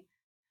family,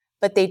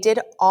 but they did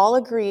all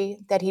agree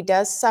that he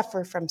does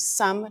suffer from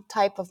some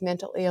type of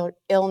mental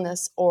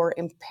illness or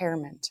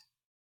impairment.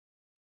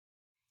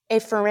 A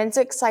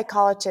forensic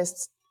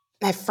psychologist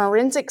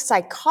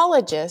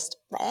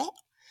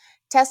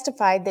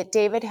testified that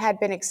David had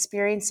been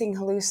experiencing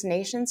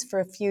hallucinations for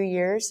a few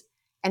years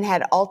and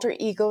had alter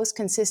egos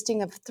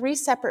consisting of 3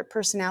 separate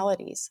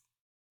personalities.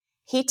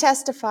 He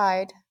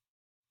testified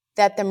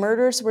that the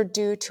murders were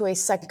due to a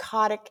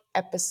psychotic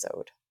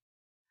episode.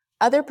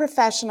 Other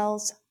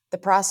professionals, the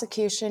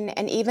prosecution,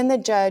 and even the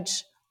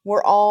judge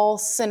were all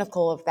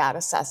cynical of that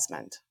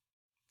assessment.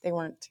 They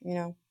weren't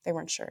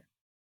sure.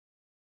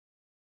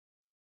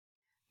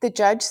 The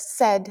judge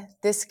said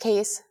this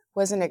case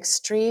was an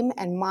extreme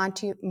and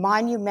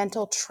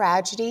monumental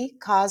tragedy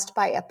caused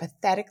by a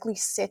pathetically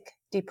sick,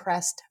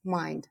 depressed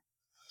mind.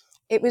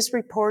 It was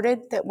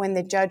reported that when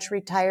the judge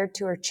retired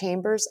to her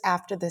chambers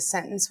after the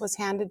sentence was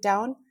handed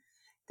down,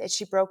 that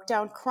she broke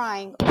down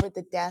crying over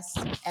the deaths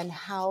and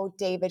how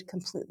David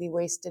completely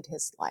wasted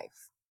his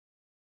life.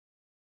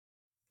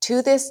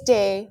 To this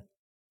day,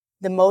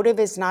 the motive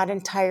is not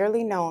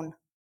entirely known.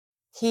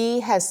 He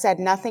has said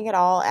nothing at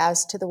all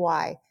as to the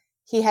why.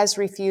 He has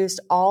refused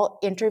all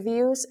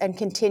interviews and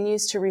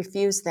continues to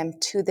refuse them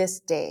to this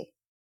day.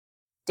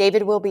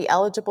 David will be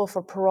eligible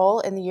for parole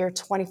in the year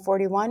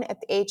 2041 at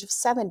the age of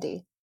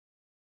 70.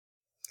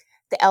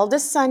 The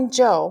eldest son,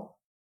 Joe,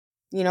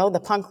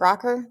 the punk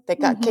rocker that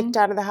got kicked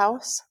out of the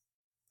house,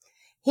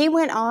 he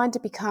went on to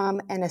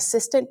become an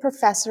assistant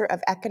professor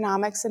of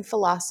economics and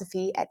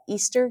philosophy at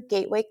Easter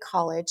Gateway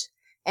College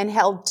and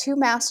held 2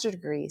 master's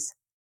degrees.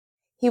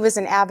 He was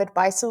an avid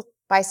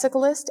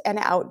bicyclist and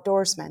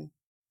outdoorsman.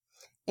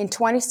 In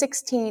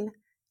 2016,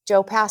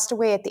 Joe passed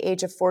away at the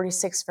age of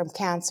 46 from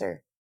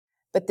cancer.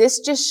 But this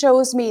just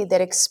shows me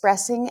that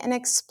expressing and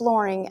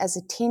exploring as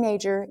a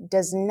teenager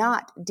does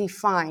not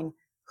define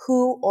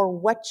who or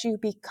what you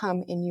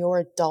become in your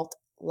adult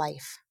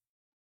life.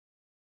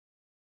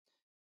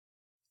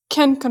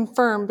 Can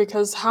confirm,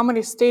 because how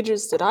many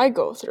stages did I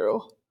go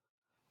through?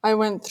 I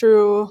went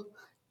through,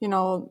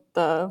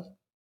 the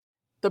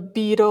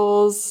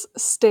Beatles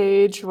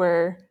stage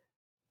where,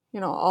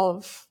 all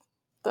of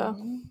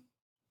the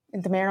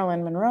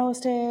Marilyn Monroe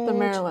stage. The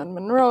Marilyn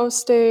Monroe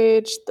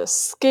stage, the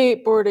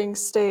skateboarding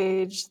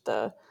stage,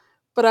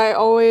 but I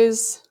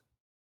always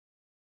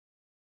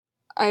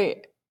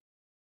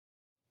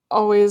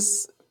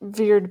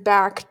veered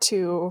back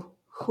to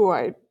who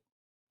I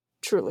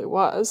truly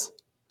was.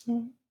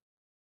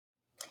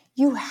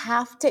 You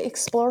have to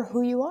explore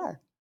who you are.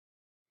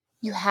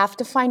 You have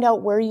to find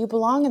out where you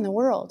belong in the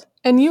world.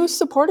 And you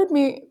supported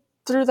me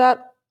through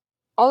that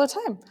all the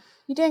time.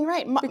 You're dang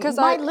right. Because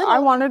I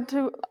wanted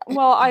to,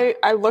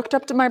 I looked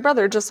up to my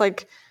brother, just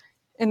like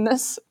in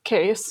this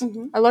case.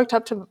 I looked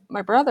up to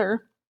my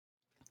brother.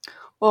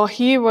 Well,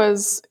 he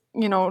was,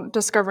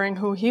 discovering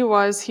who he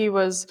was. He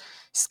was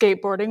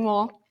skateboarding.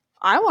 Well,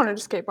 I wanted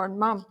to skateboard.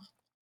 Mom,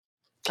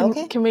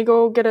 can we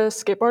go get a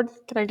skateboard?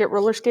 Can I get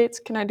roller skates?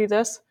 Can I do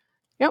this?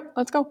 Yep,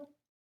 let's go.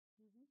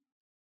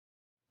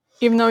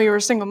 Even though you were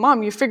a single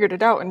mom, you figured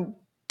it out and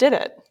did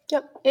it.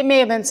 Yep. It may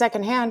have been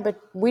secondhand, but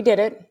we did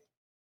it.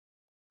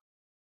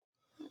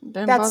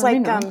 That's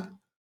like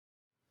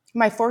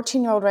my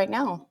 14-year-old right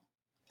now.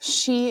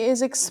 She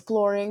is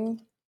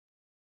exploring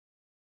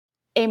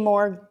a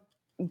more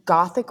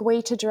gothic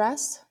way to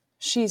dress.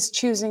 She's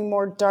choosing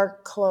more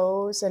dark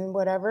clothes and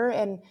whatever.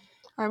 And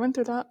I went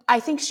through that. I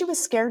think she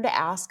was scared to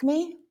ask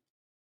me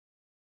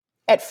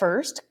at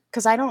first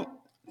because I don't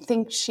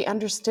think she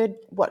understood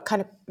what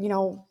kind of,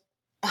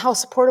 how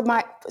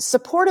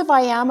supportive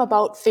I am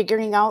about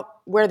figuring out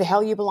where the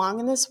hell you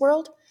belong in this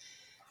world.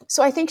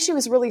 So I think she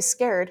was really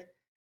scared.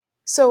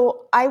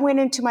 So I went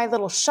into my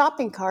little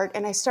shopping cart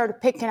and I started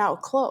picking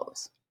out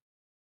clothes.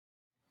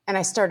 And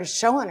I started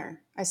showing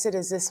her. I said,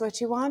 is this what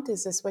you want?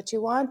 Is this what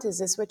you want? Is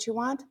this what you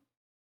want?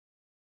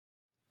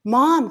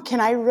 Mom,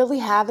 can I really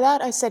have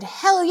that? I said,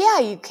 hell yeah,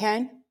 you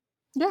can.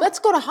 Yeah. Let's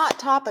go to Hot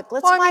Topic.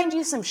 Let's find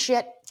you some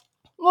shit.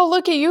 Well,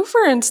 look at you,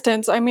 for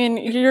instance. I mean,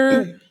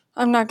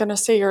 I'm not going to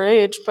say your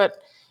age,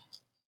 but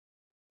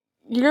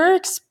you're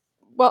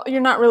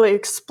not really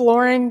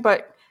exploring,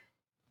 but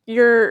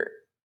you're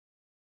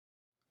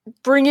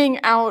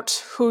bringing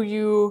out who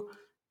you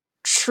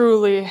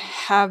truly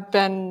have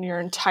been your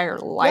entire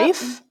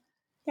life.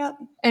 Yep.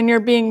 And you're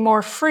being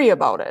more free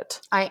about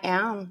it. I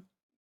am.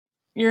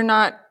 You're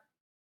not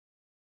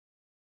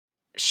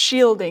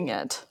shielding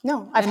it.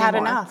 No, I've had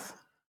enough.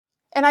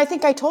 And I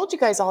think I told you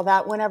guys all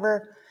that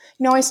whenever,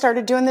 I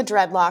started doing the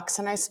dreadlocks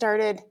and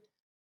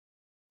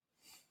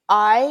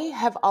I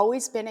have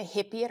always been a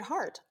hippie at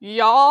heart.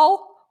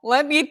 Y'all,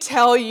 let me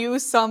tell you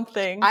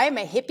something. I am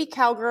a hippie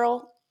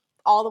cowgirl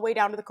all the way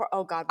down to the core.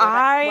 Oh God.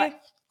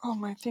 What? Oh,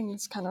 my thing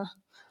is kind of,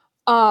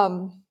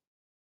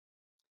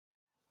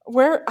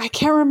 I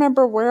can't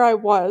remember where I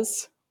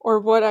was or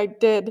what I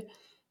did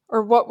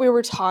or what we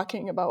were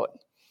talking about.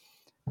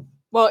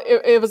 Well,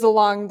 it was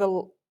along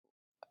the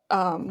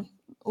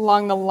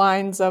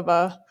lines of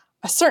a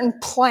certain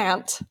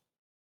plant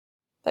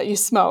that you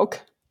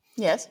smoke.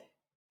 Yes.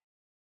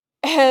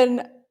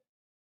 And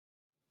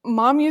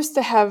Mom used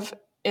to have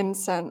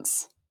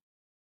incense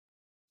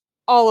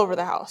all over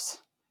the house.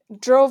 It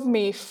drove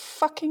me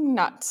fucking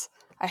nuts.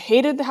 I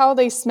hated how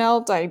they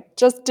smelled. I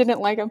just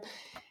didn't like them.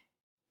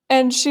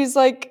 And she's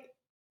like,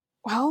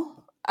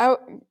 well,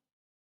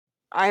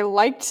 I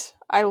liked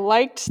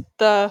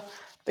the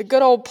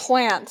good old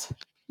plant,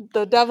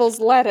 the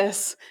devil's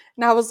lettuce.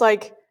 And I was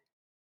like,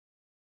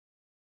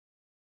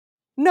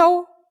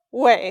 no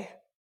way.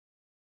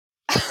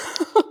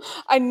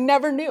 I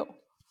never knew.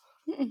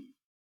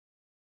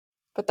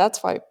 But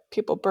that's why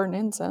people burn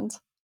incense.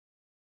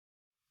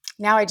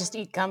 Now I just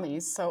eat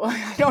gummies, so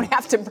I don't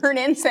have to burn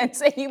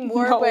incense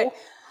anymore. No.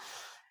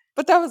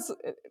 But that was,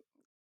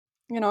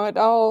 it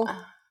all,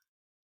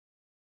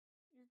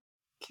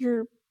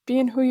 you're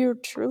being who you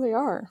truly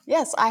are.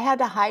 Yes, I had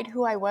to hide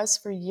who I was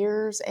for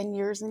years and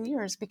years and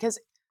years because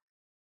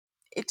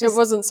it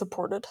wasn't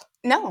supported.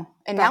 No,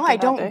 and now I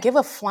don't give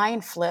a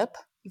flying flip.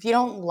 If you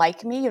don't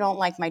like me, you don't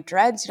like my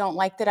dreads, you don't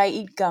like that I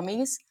eat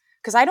gummies,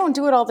 because I don't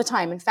do it all the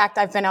time. In fact,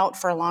 I've been out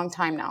for a long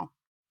time now.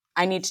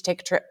 I need to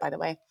take a trip, by the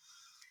way.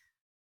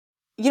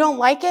 You don't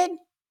like it?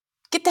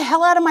 Get the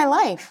hell out of my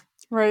life.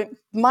 Right.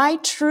 My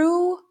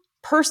true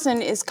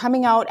person is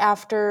coming out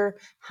after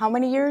how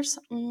many years?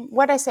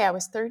 What did I say? I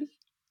was 30?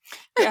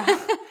 Yeah.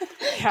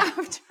 Yeah.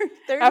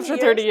 After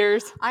 30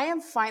 years. I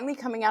am finally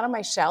coming out of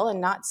my shell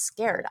and not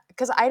scared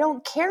because I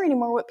don't care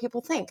anymore what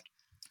people think.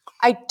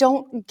 I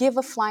don't give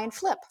a flying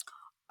flip.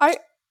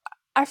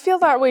 I feel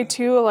that way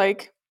too.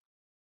 Like,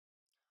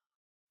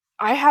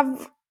 I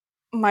have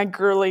my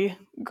girly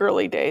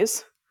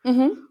days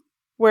Mm-hmm.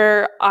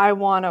 where I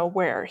want to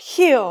wear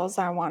heels,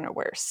 I want to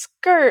wear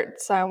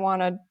skirts, I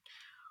want to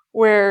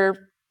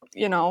wear,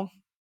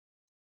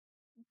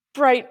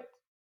 bright,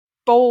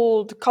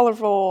 bold,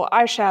 colorful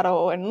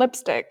eyeshadow and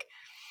lipstick.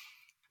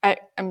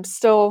 I'm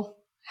still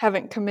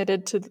haven't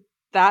committed to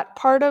that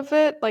part of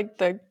it, like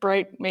the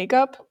bright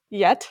makeup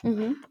yet,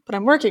 Mm-hmm. but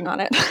I'm working on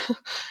it.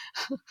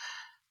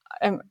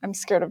 I'm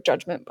scared of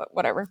judgment, but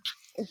whatever.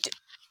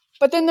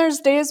 But then there's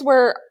days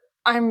where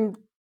I'm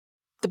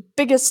the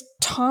biggest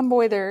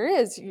tomboy there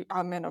is.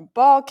 I'm in a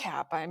ball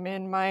cap. I'm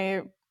in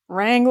my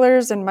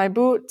Wranglers and my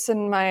boots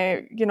and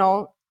my,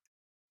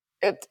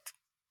 I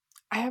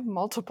have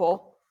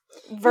multiple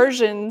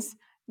versions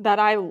that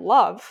I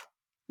love.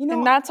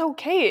 And that's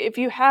okay. If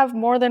you have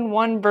more than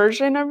one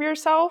version of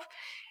yourself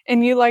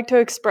and you like to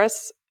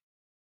express,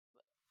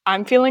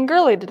 I'm feeling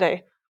girly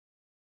today.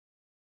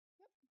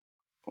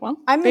 Well,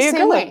 I'm the be a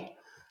same girly. way.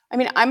 I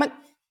mean,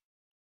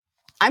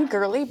 I'm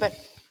girly, but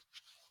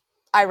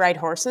I ride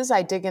horses.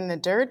 I dig in the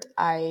dirt.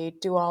 I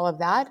do all of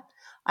that.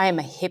 I am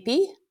a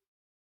hippie.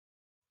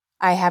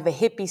 I have a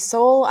hippie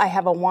soul. I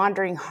have a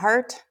wandering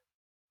heart.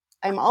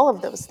 I'm all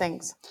of those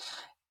things.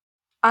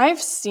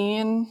 I've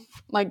seen,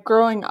 like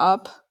growing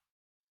up,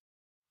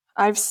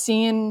 I've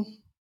seen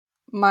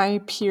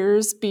my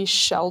peers be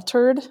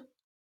sheltered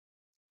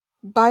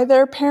by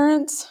their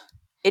parents.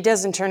 It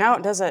doesn't turn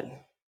out, does it?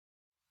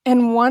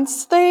 And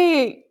once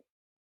they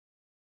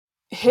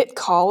hit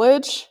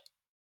college,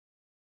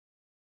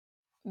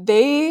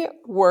 they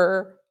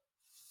were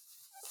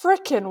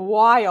freaking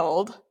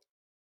wild.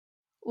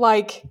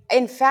 Like,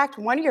 in fact,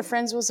 one of your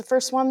friends was the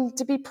first one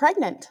to be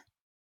pregnant.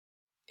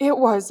 It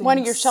was one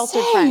of your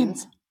sheltered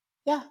friends.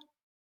 Yeah.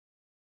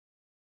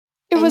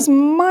 It was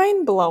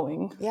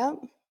mind-blowing. Yep.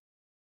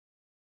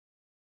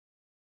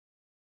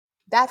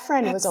 That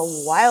friend was a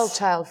wild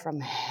child from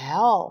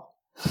hell.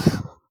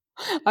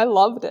 I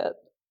loved it.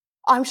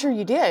 I'm sure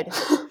you did.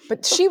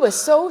 But she was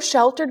so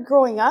sheltered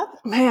growing up.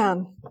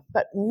 Man.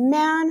 But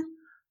man,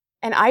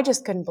 and I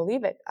just couldn't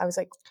believe it. I was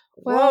like,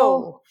 whoa.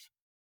 Well,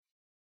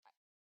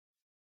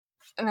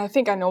 and I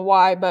think I know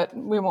why, but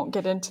we won't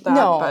get into that.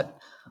 No,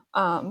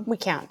 but we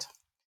can't.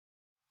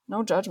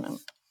 No judgment.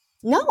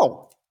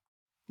 No,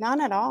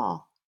 none at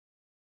all.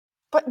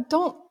 But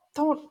don't.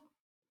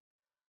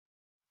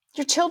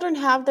 Your children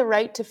have the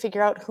right to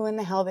figure out who in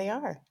the hell they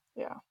are.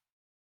 Yeah.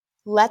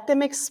 Let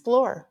them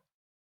explore.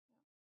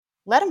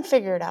 Let them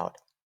figure it out.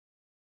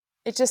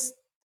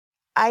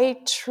 I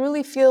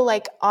truly feel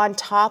like on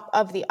top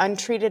of the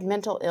untreated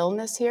mental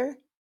illness here,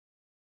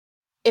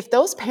 if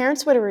those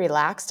parents would have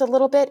relaxed a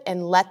little bit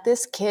and let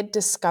this kid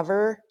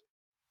discover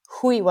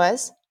who he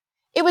was,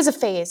 it was a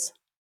phase.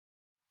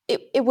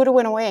 It would have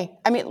went away.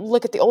 I mean,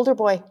 look at the older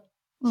boy.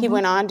 Mm-hmm. He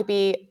went on to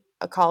be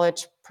a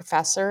college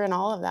professor and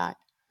all of that.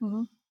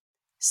 Mm-hmm.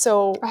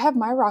 So I have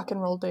my rock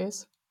and roll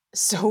days.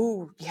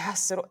 So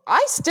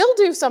I still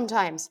do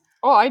sometimes.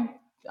 Oh,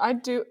 I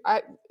do.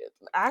 I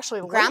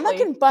actually Grandma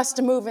lately, can bust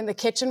a move in the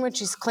kitchen when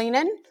she's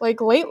cleaning.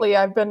 Like lately,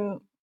 I've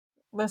been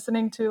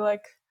listening to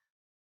like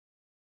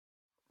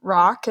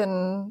rock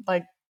and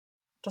like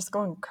just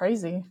going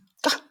crazy.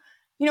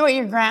 You know what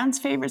your grand's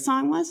favorite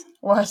song was?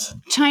 What?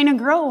 China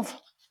Grove.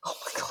 Oh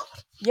my God.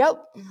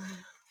 Yep.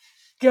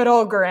 Good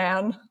old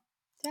Gran.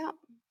 Yeah.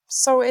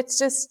 So it's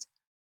just,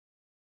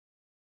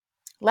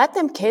 let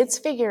them kids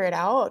figure it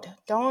out.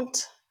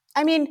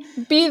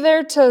 Be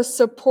there to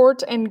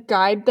support and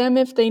guide them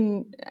if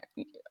they,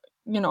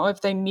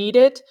 if they need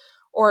it,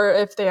 or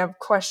if they have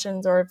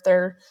questions, or if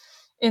they're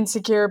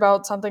insecure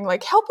about something,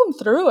 like help them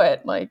through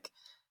it. Like,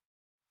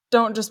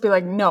 don't just be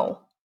like, no,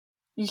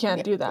 you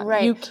can't do that.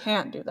 Right. You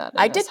can't do that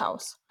in this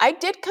house. I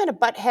did kind of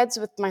butt heads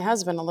with my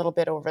husband a little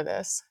bit over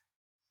this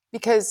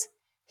because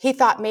he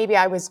thought maybe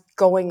I was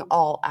going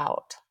all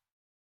out,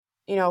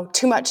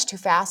 too much, too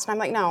fast. And I'm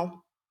like,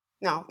 no,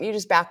 you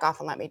just back off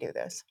and let me do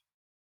this.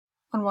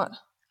 On what?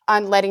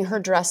 On letting her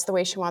dress the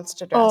way she wants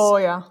to dress. Oh,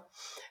 yeah.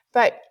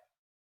 But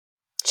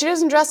she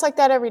doesn't dress like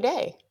that every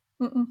day.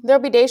 Mm-mm.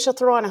 There'll be days she'll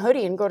throw on a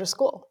hoodie and go to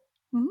school.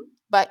 Mm-hmm.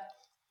 But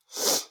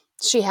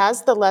she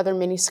has the leather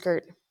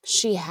miniskirt.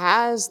 She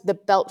has the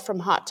belt from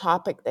Hot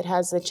Topic that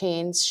has the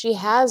chains. She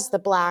has the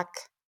black.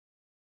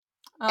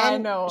 I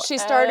know. She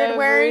started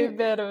wearing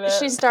bit of it.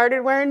 She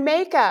started wearing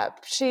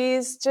makeup.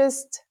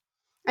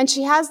 And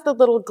she has the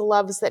little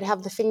gloves that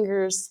have the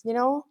fingers,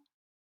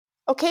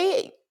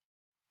 Okay,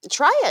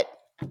 try it.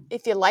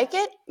 If you like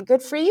it,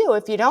 good for you.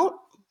 If you don't,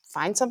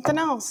 find something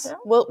else. Yeah.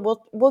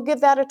 We'll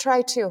give that a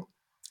try too.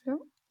 Yeah.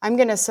 I'm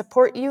going to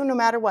support you no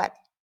matter what.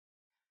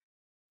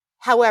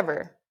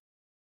 However,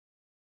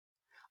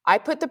 I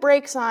put the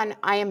brakes on.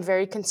 I am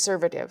very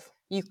conservative.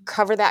 You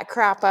cover that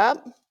crap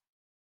up.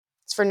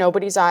 It's for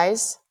nobody's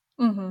eyes.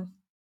 Mm-hmm.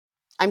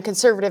 I'm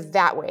conservative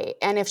that way.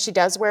 And if she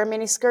does wear a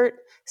mini skirt,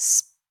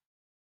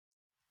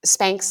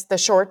 Spanx, the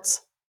shorts,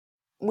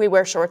 we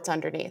wear shorts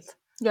underneath.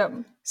 Yep.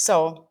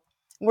 So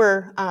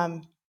we're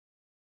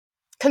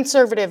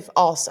conservative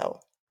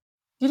also.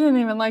 You didn't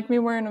even like me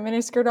wearing a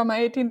mini skirt on my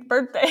 18th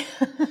birthday.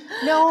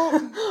 No,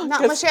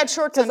 not unless you had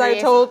shorts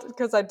underneath.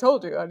 Because I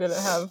told you I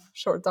didn't have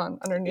shorts on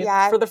underneath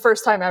Yeah. for the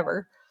first time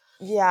ever.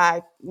 Yeah.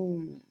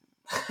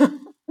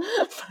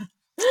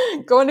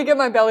 Going to get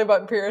my belly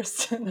button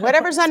pierced.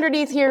 Whatever's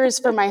underneath here is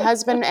for my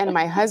husband and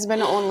my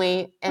husband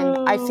only.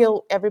 And I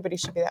feel everybody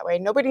should be that way.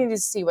 Nobody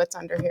needs to see what's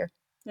under here.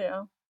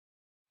 Yeah.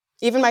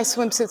 Even my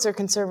swimsuits are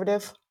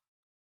conservative.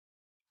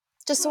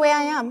 Just the way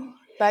I am.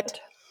 But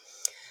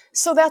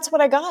so that's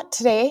what I got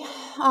today.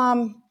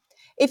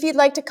 If you'd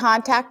like to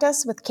contact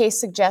us with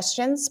case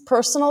suggestions,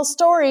 personal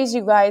stories,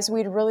 you guys,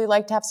 we'd really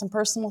like to have some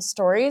personal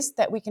stories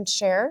that we can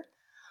share.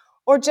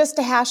 Or just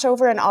to hash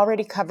over an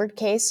already covered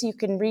case, you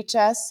can reach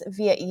us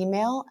via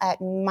email at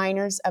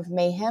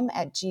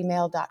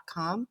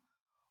minersofmayhem@gmail.com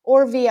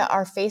or via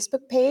our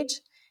Facebook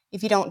page.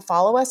 If you don't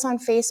follow us on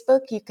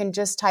Facebook, you can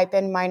just type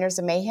in Miners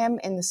of Mayhem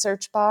in the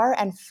search bar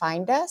and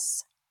find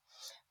us.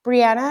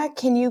 Brianna,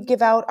 can you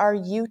give out our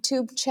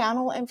YouTube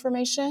channel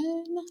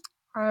information?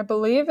 I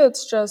believe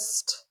it's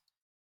just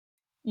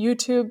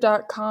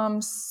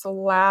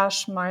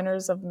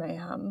youtube.com/Miners of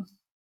Mayhem.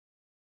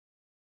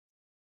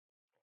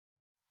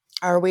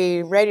 Are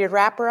we ready to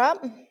wrap her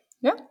up?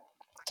 Yeah.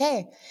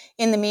 Okay.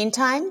 In the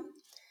meantime,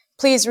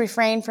 please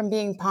refrain from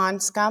being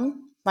pond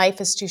scum.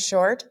 Life is too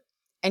short.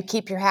 And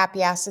keep your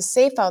happy asses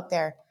safe out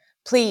there.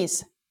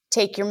 Please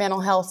take your mental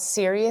health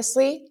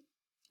seriously.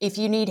 If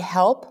you need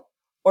help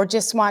or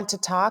just want to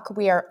talk,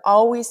 we are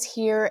always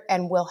here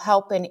and will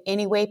help in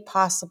any way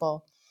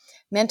possible.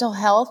 Mental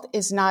health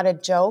is not a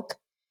joke,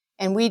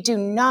 and we do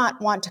not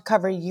want to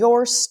cover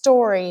your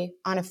story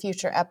on a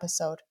future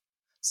episode.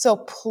 So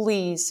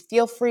please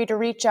feel free to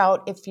reach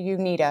out if you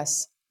need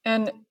us.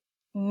 And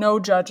no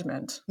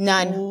judgment.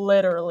 None.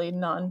 Literally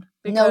none.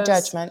 No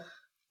judgment.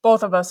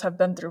 Both of us have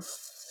been through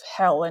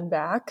hell and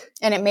back.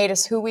 And it made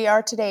us who we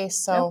are today.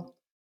 So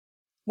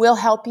we'll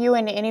help you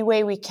in any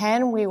way we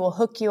can. We will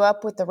hook you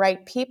up with the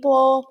right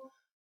people.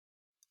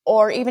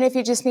 Or even if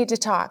you just need to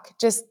talk,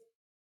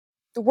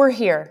 we're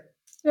here.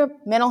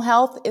 Yep. Mental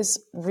health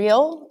is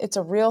real. It's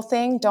a real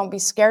thing. Don't be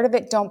scared of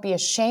it. Don't be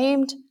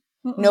ashamed.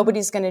 Mm-mm.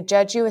 Nobody's going to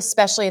judge you,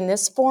 especially in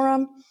this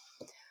forum.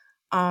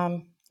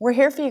 We're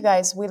here for you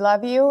guys. We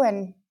love you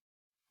and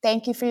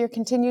thank you for your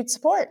continued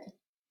support.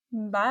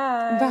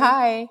 Bye.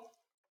 Bye.